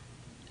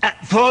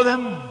for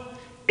them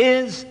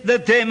is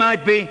that they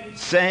might be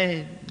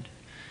saved.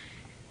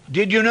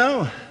 Did you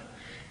know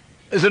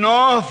there's an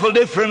awful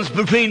difference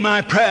between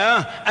my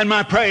prayer and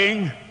my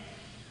praying?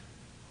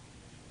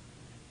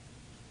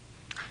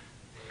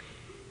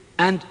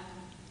 And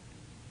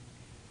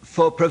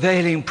for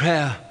prevailing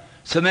prayer,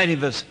 so many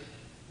of us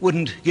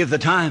wouldn't give the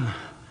time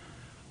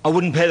or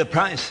wouldn't pay the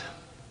price.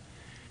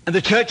 And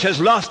the church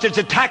has lost its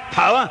attack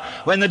power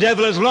when the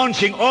devil is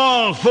launching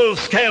all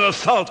full-scale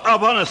assault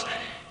upon us.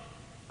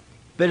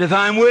 But if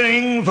I'm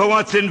willing for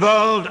what's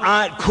involved,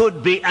 it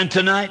could be, and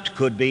tonight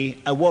could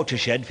be, a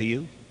watershed for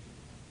you.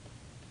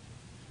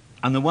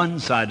 On the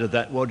one side of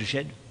that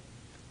watershed,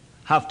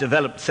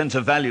 half-developed sense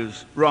of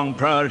values, wrong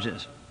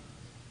priorities,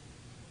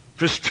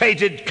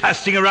 frustrated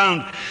casting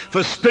around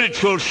for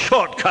spiritual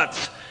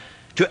shortcuts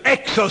to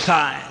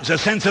exorcise a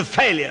sense of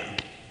failure.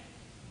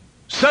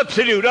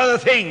 Substitute other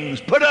things,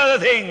 put other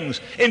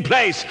things in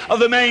place of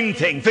the main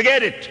thing.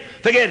 Forget it.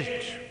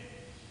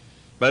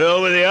 But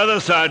over the other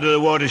side of the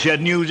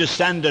watershed, new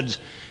standards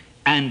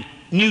and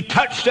new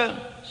touchstones.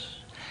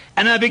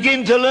 And I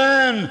begin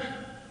to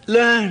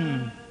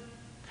learn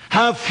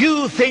how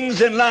few things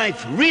in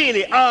life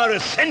really are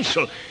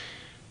essential.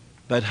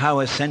 But how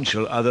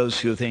essential are those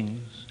few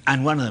things?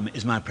 And one of them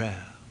is my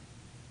prayer.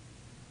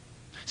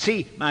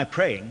 See, my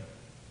praying,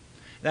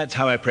 that's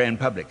how I pray in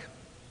public.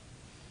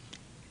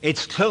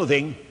 It's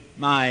clothing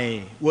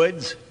my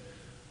words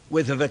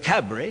with a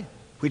vocabulary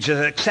which is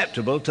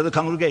acceptable to the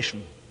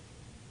congregation,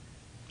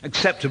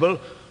 acceptable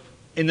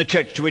in the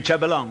church to which I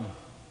belong.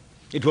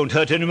 It won't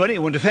hurt anybody,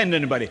 it won't offend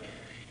anybody.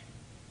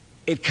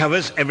 It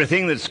covers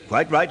everything that's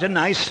quite right and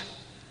nice,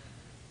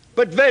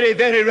 but very,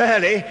 very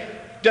rarely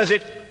does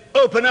it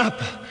open up,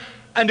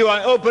 and do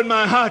I open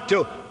my heart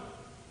to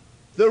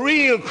the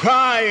real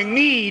crying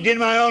need in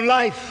my own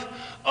life.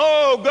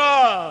 Oh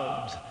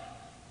God,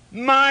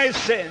 my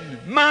sin,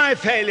 my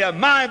failure,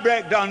 my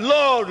breakdown,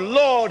 Lord,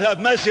 Lord, have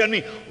mercy on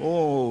me.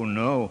 Oh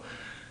no,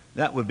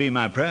 that would be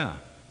my prayer.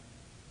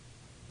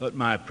 But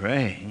my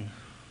praying,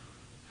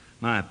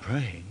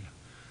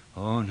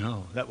 oh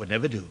no, that would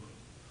never do.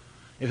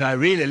 If I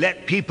really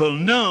let people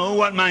know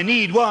what my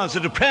need was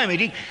at a prayer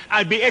meeting,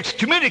 I'd be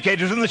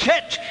excommunicated from the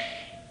church.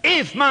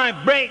 If my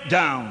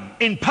breakdown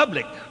in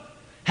public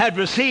had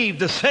received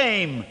the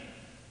same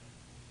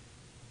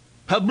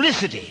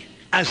publicity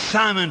as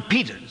Simon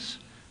Peter's,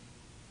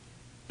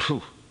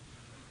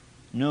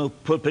 no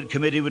pulpit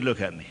committee would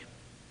look at me.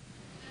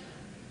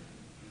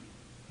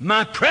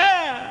 My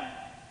prayer.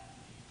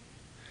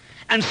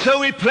 And so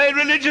we play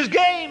religious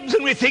games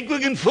and we think we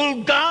can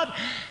fool God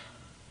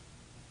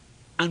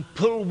and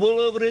pull wool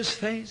over his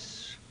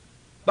face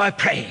by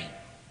praying,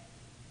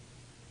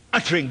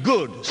 uttering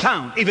good,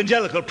 sound,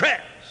 evangelical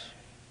prayers,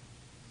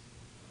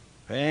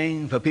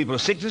 praying for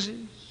people's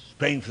sicknesses,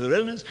 praying for their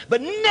illness,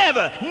 but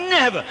never,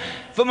 never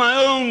for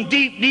my own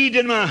deep need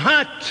in my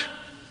heart.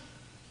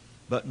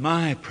 But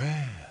my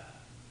prayer,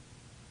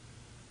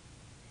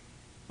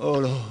 oh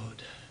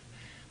Lord,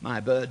 my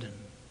burden.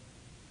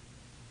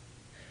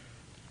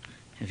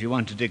 If you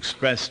want it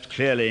expressed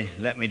clearly,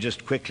 let me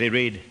just quickly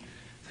read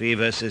 3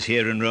 verses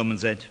here in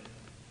Romans 8,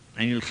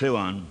 and you'll clue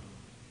on.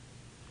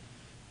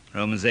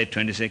 Romans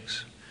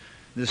 8:26.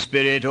 The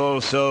Spirit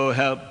also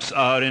helps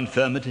our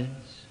infirmities,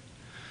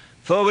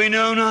 for we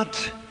know not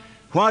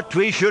what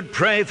we should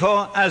pray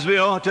for as we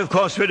ought. Of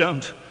course we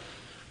don't.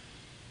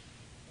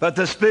 But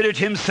the Spirit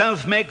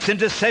himself makes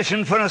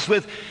intercession for us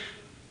with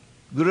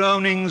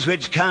groanings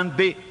which can't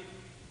be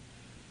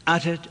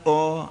uttered,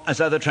 or, as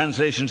other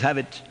translations have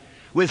it,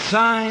 with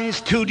sighs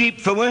too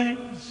deep for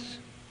words.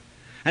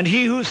 And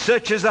he who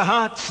searches the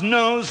hearts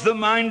knows the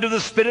mind of the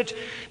Spirit,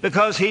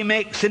 because he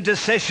makes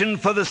intercession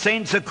for the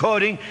saints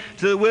according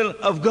to the will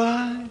of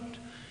God.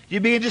 You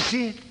begin to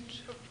see it.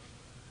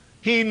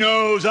 He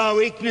knows our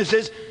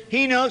weaknesses.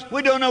 He knows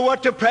we don't know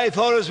what to pray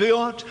for as we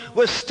ought.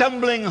 We're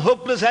stumbling,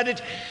 hopeless at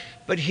it.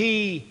 But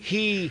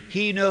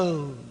he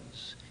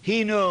knows.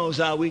 He knows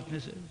our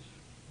weaknesses.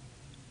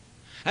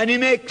 And he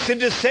makes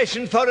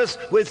intercession for us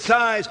with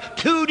sighs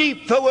too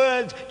deep for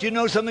words. Do you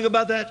know something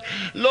about that?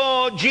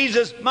 Lord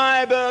Jesus,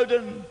 my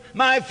burden,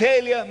 my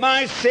failure,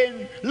 my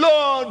sin.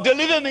 Lord,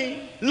 deliver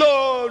me.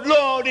 Lord,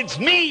 Lord, it's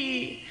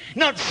me,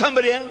 not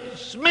somebody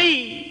else.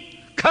 Me.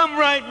 Come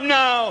right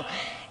now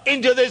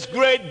into this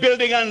great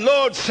building and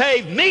Lord,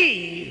 save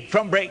me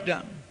from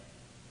breakdown.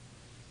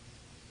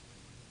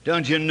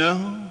 Don't you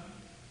know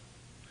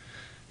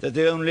that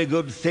the only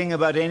good thing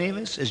about any of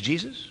us is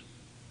Jesus?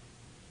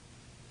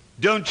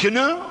 Don't you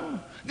know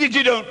that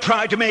you don't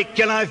try to make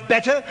your life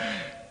better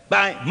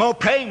by more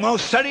praying, more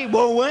study,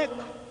 more work?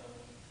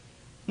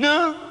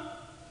 No.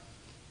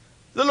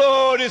 The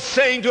Lord is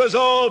saying to us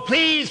all,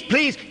 please,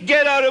 please,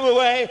 get out of the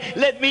way.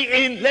 Let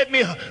me in. Let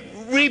me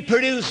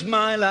reproduce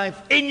my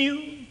life in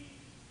you.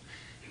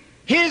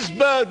 His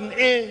burden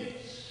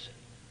is,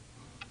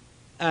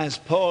 as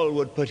Paul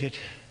would put it,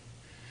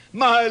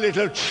 my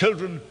little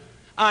children,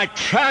 I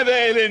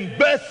travail in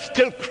birth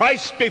till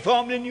Christ be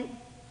formed in you.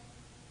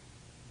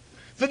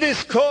 For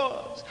this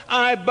cause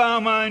I bow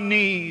my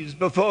knees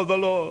before the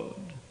Lord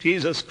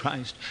Jesus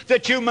Christ,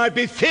 that you might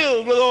be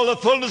filled with all the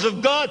fullness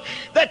of God.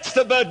 That's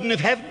the burden of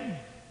heaven.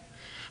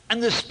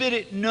 And the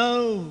Spirit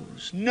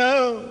knows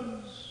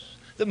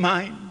the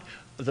mind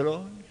of the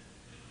Lord.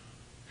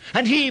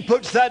 And he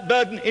puts that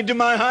burden into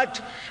my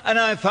heart, and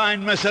I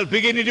find myself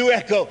beginning to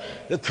echo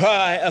the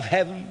cry of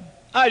heaven.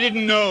 I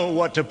didn't know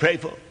what to pray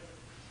for.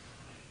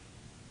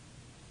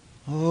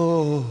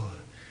 Oh,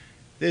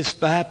 this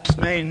perhaps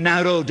may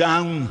narrow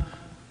down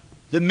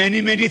the many,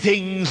 many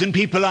things and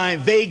people I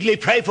vaguely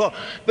pray for,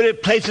 but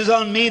it places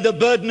on me the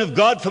burden of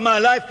God for my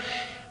life.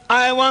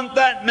 I want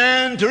that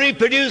man to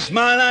reproduce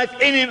my life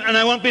in him, and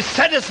I won't be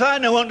satisfied,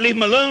 and I won't leave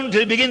him alone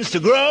until he begins to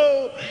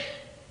grow.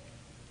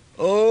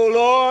 Oh,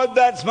 Lord,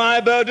 that's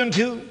my burden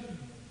too.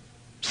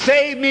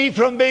 Save me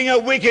from being a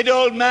wicked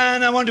old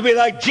man. I want to be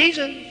like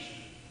Jesus.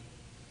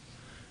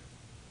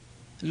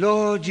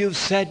 Lord, you've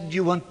said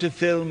you want to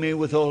fill me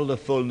with all the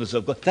fullness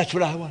of God. That's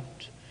what I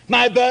want.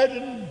 My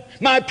burden,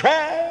 my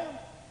prayer.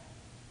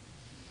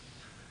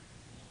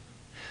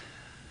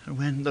 And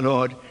when the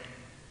Lord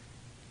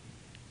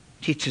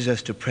teaches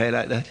us to pray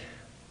like that,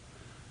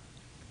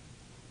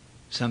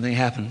 something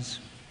happens.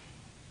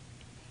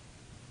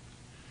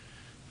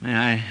 May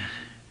I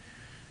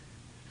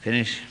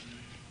finish?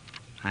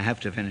 I have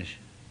to finish.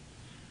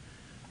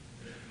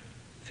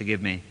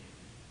 Forgive me.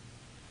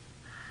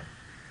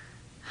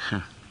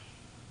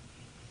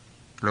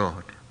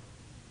 Lord.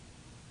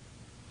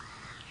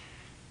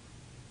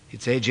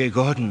 It's A.J.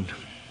 Gordon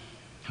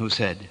who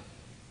said,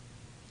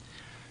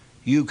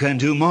 "You can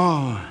do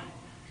more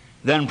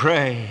than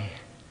pray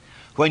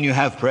when you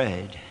have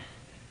prayed,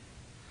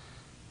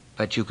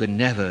 but you can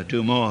never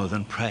do more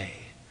than pray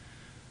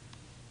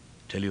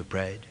till you've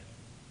prayed."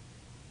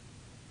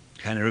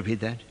 Can I repeat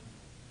that?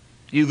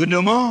 You can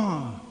do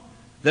more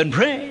than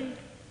pray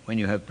when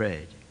you have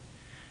prayed,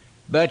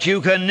 but you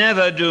can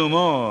never do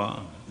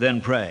more than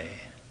pray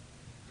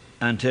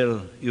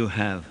until you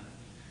have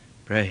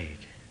prayed.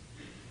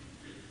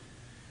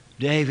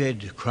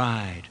 David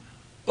cried,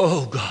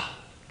 "Oh God."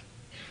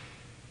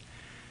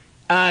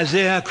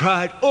 Isaiah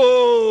cried,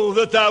 "Oh,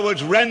 that thou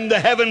wouldst rend the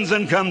heavens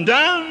and come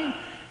down."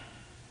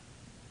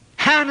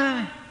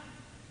 Hannah,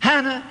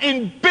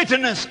 in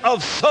bitterness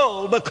of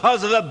soul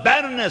because of the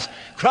barrenness,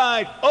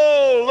 cried,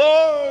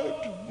 "Oh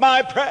Lord,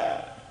 my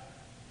prayer."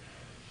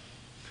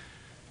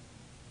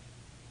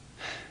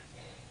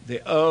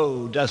 The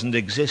 "oh" doesn't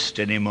exist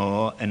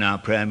anymore in our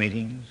prayer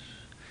meetings,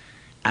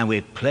 and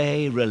we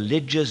play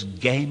religious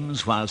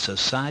games while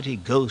society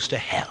goes to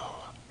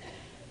hell.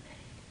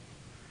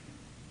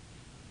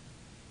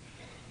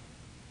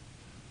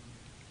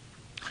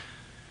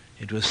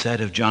 It was said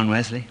of John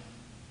Wesley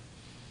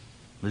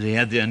that he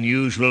had the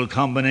unusual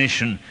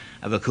combination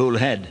of a cool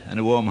head and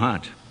a warm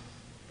heart.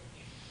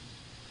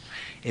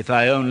 If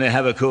I only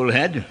have a cool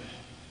head, do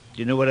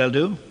you know what I'll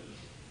do?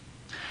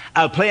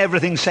 I'll play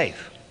everything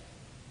safe.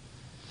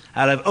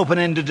 I'll have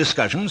open-ended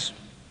discussions,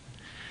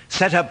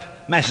 set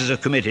up masses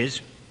of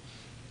committees.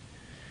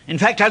 In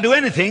fact, I'll do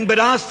anything but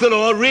ask the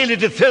Lord really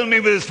to fill me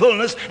with his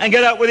fullness and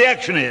get out where the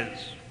action is.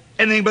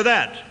 Anything but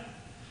that.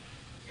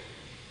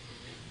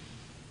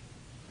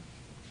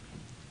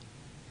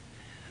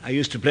 I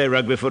used to play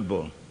rugby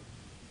football.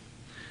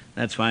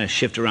 That's why I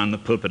shift around the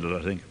pulpit a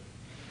lot, I think.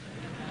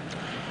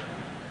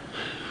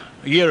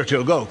 A year or two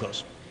ago, of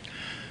course.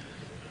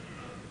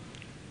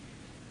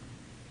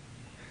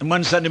 And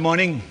one Sunday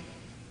morning,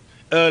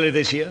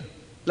 last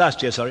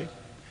year,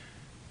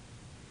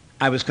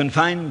 I was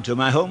confined to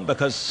my home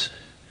because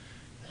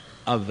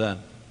of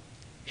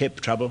hip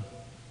trouble.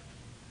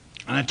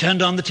 And I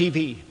turned on the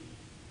TV.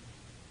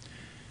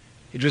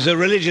 It was a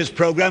religious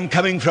program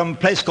coming from a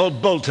place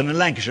called Bolton in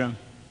Lancashire.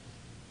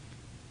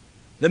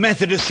 The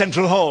Methodist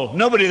Central Hall.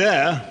 Nobody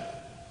there.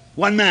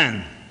 One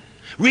man.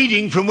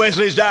 Reading from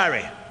Wesley's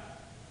diary.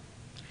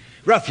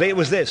 Roughly, it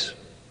was this.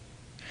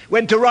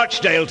 Went to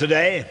Rochdale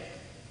today.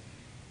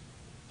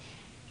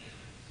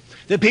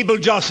 The people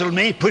jostled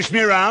me, pushed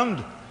me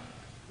around,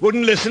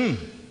 wouldn't listen.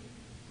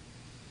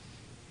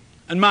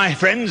 And my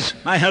friends,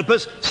 my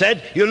helpers,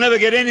 said, "You'll never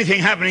get anything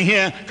happening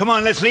here. Come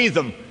on, let's leave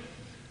them."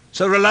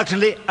 So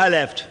reluctantly, I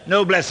left.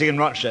 No blessing in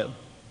Rochdale.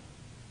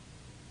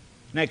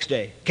 Next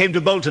day, came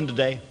to Bolton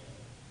today.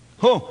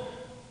 Oh,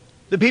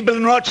 the people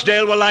in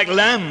Rochdale were like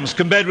lambs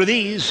compared with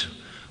these.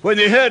 When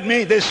they heard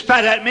me, they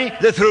spat at me,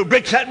 they threw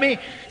bricks at me,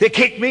 they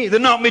kicked me, they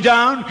knocked me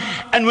down,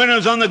 and when I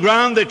was on the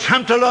ground, they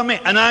trampled on me,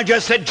 and I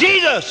just said,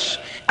 "Jesus!"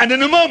 And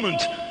in a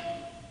moment,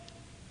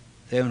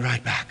 they went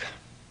right back.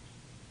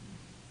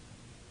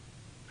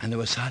 And there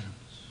was silence.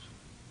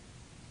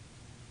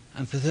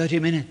 And for 30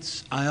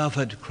 minutes, I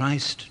offered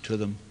Christ to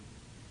them.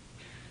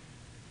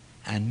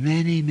 And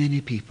many, many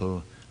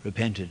people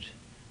repented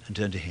and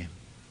turned to him.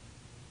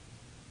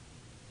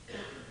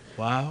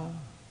 Wow.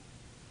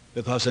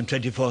 Because on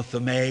 24th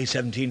of May,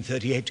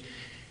 1738,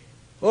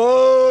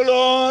 "Oh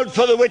Lord,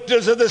 for the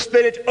witness of the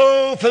Spirit,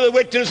 oh, for the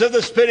witness of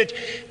the Spirit,"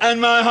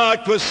 and my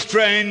heart was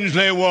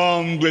strangely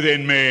warmed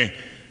within me.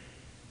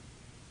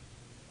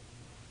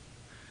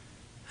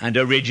 And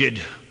a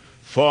rigid,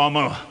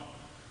 formal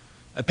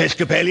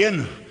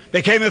Episcopalian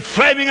became a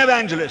flaming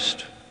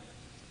evangelist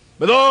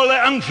with all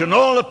the unction,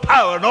 all the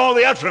power, and all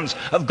the utterance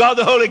of God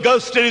the Holy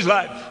Ghost in his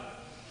life.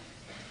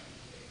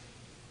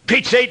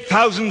 Preached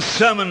 8,000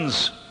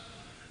 sermons,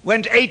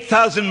 went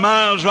 8,000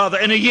 miles rather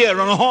in a year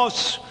on a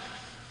horse,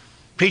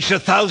 preached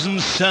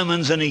 1,000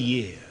 sermons in a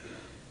year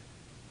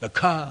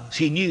because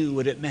he knew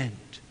what it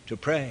meant to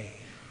pray.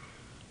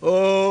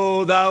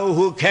 "O thou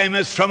who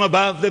camest from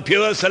above, the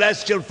pure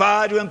celestial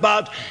fire to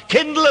impart,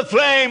 kindle a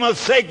flame of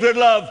sacred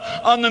love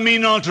on the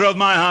mean altar of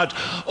my heart.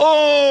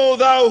 O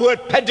thou who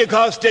at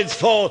Pentecost didst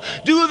fall,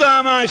 do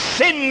thou my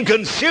sin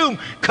consume.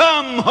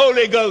 Come,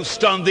 Holy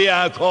Ghost, on thee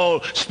I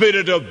call,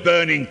 Spirit of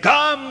burning,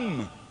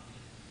 come."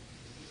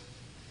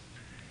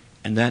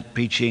 And that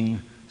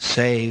preaching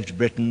saved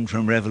Britain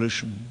from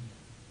revolution.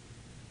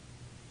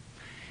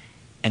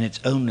 And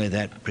it's only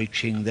that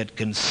preaching that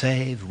can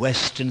save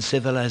Western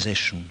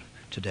civilization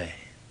today.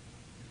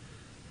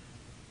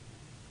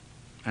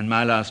 And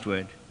my last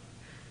word.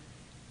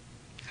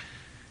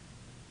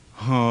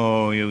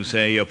 Oh, you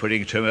say you're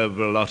putting a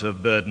terrible lot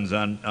of burdens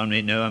on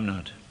me. No, I'm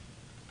not.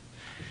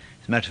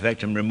 As a matter of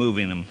fact, I'm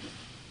removing them.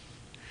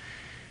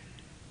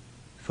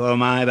 For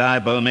my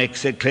Bible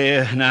makes it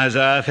clear in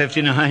Isaiah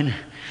 59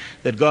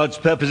 that God's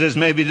purposes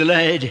may be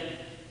delayed,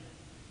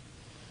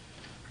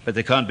 but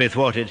they can't be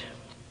thwarted.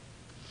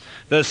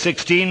 Verse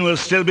 16 will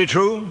still be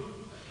true.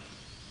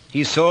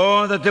 He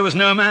saw that there was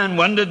no man,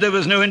 wondered there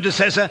was no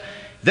intercessor.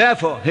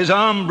 Therefore, his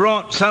arm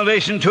brought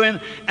salvation to him,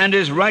 and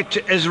his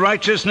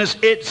righteousness,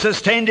 it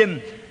sustained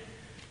him.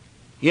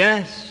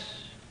 Yes.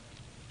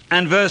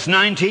 And verse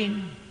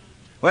 19,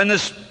 when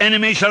the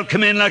enemy shall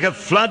come in like a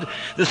flood,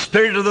 the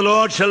Spirit of the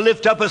Lord shall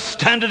lift up a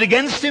standard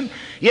against him.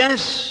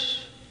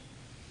 Yes.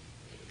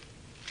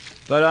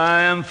 But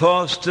I am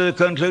forced to the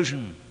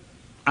conclusion,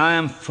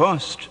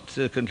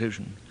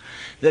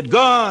 that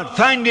God,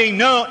 finding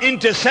no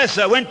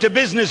intercessor, went to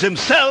business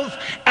himself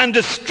and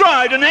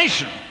destroyed a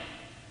nation.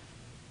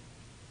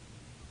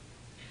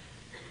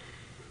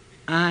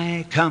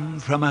 I come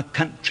from a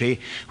country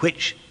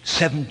which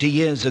 70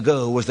 years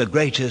ago was the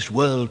greatest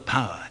world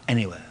power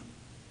anywhere.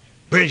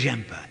 British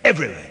Empire,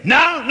 everywhere.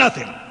 Now,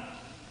 nothing.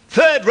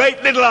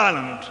 Third-rate little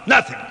island,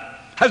 nothing.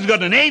 Hasn't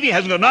got a navy,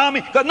 hasn't got an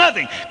army, got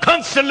nothing.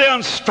 Constantly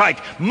on strike.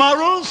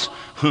 Morals?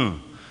 The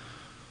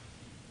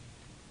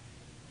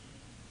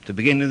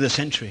beginning of the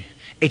century,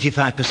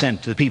 85%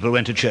 of the people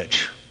went to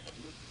church.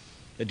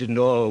 They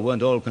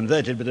weren't all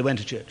converted, but they went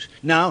to church.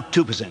 Now,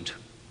 2%.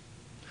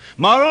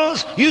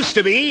 Morals used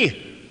to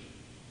be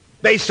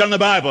based on the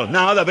Bible.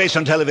 Now they're based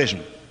on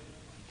television.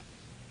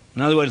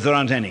 In other words, there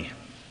aren't any.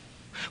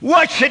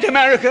 Watch it,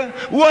 America.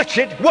 Watch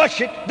it. Watch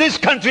it. This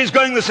country is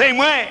going the same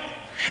way.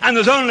 And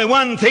there's only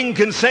one thing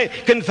can save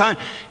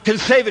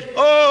it.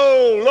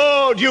 Oh,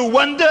 Lord, you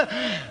wonder,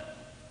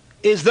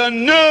 is there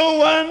no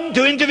one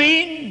to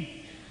intervene?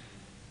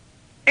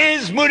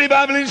 Is Moody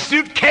Bible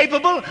Institute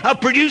capable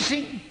of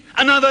producing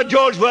another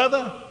George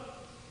Werther?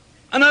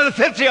 Another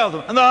 50 of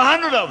them, another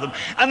 100 of them,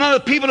 another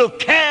people who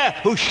care,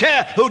 who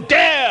share, who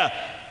dare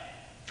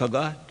for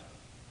God?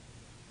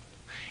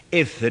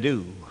 If they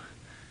do,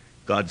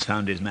 God's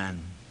found his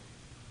man.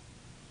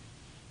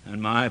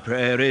 And my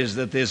prayer is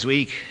that this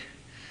week,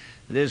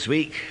 at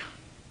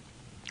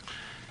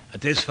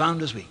this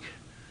Founders Week,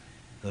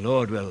 the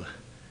Lord will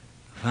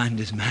find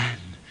his man.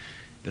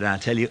 But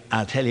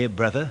I'll tell you,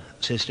 brother,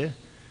 sister,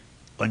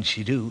 once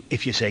you do,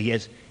 if you say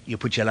yes, you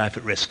put your life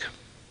at risk.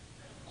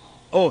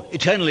 Oh,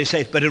 eternally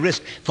safe, but a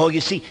risk. For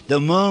you see, the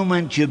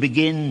moment you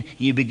begin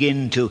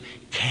to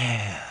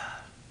care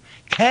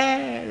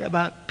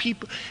about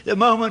people, the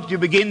moment you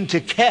begin to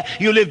care,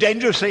 you live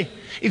dangerously.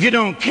 If you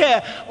don't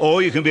care,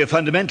 or you can be a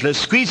fundamentalist,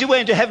 squeeze your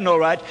way into heaven, all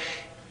right.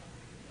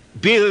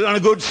 Be on a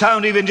good,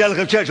 sound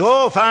evangelical church.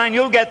 Oh, fine,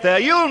 you'll get there.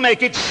 You'll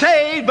make it,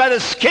 saved by the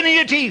skin of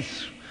your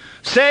teeth.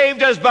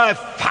 Saved as by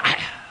fire,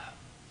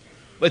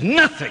 with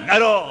nothing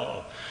at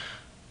all.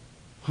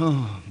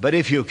 Oh, but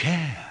if you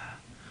care,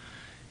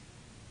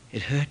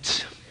 it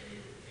hurts.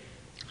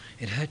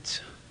 It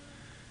hurts.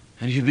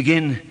 And if you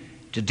begin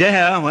to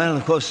dare, well,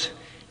 of course,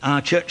 our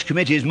church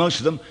committees, most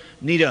of them,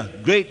 need a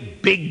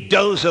great big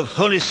dose of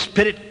Holy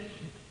Spirit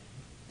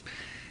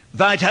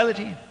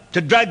vitality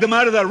to drag them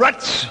out of their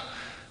ruts.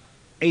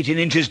 18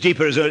 inches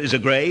deeper is a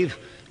grave.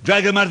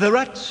 Drag them out of the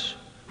ruts,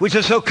 which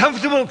are so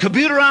comfortable,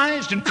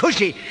 computerized and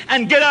cushy,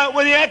 and get out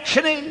where the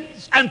action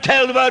is and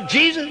tell about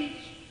Jesus.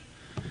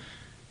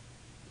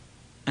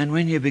 And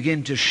when you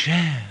begin to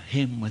share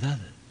him with others,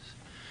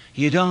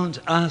 you don't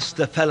ask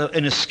the fellow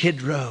in a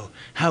skid row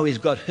how he's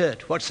got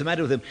hurt, what's the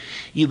matter with him.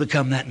 You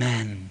become that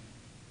man.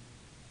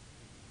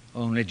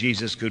 Only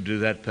Jesus could do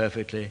that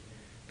perfectly.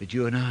 But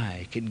you and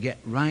I can get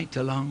right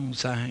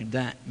alongside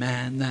that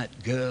man,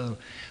 that girl,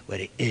 where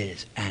he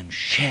is, and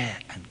share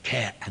and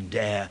care and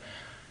dare.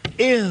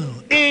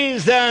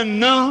 Is there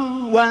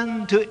no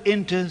one to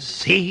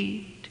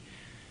intercede?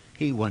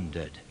 He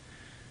wondered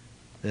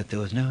that there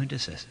was no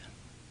intercessor.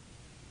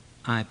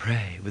 I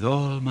pray with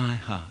all my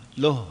heart,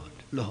 Lord,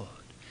 Lord,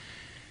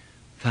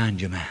 find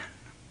your man,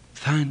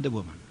 find the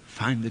woman,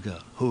 find the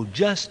girl who'll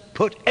just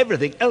put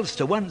everything else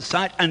to one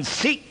side and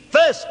seek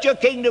first your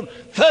kingdom,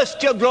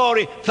 first your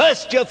glory,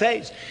 first your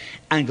face,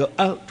 and go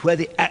out where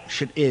the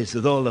action is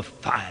with all the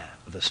fire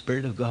of the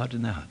Spirit of God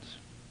in their hearts.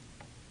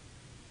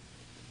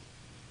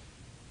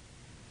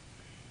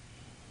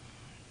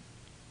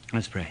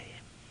 Let's pray.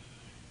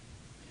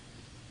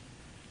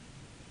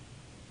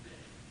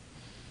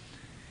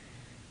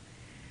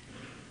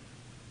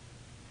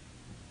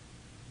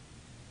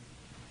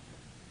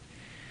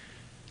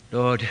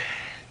 Lord,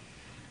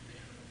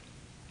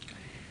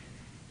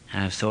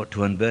 I've sought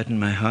to unburden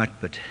my heart,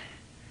 but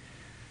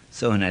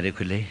so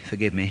inadequately.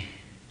 Forgive me.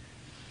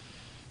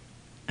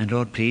 And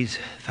Lord, please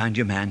find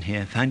your man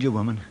here, find your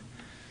woman,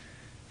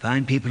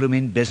 find people who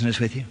mean business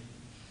with you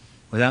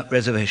without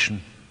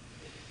reservation,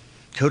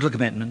 total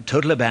commitment,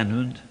 total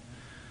abandonment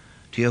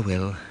to your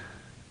will.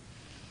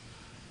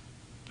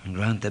 And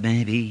grant there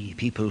may be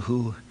people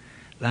who,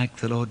 like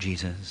the Lord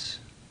Jesus,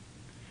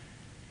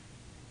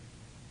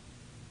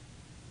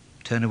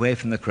 turn away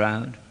from the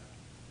crowd,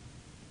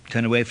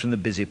 turn away from the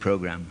busy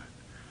program,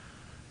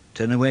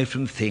 turn away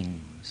from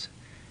things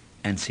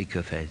and seek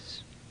your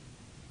face.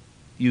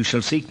 You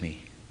shall seek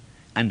me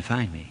and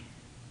find me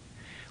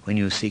when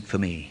you seek for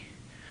me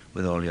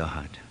with all your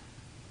heart.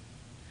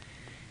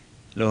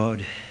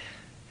 Lord,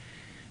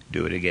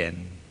 do it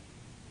again.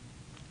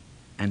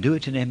 And do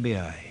it in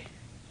MBI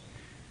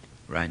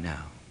right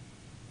now.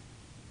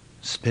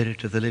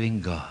 Spirit of the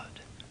living God,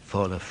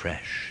 fall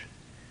afresh.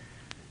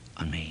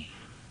 on me.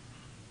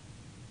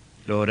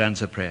 Lord,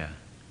 answer prayer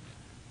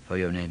for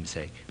your name's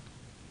sake.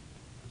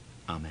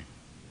 Amen.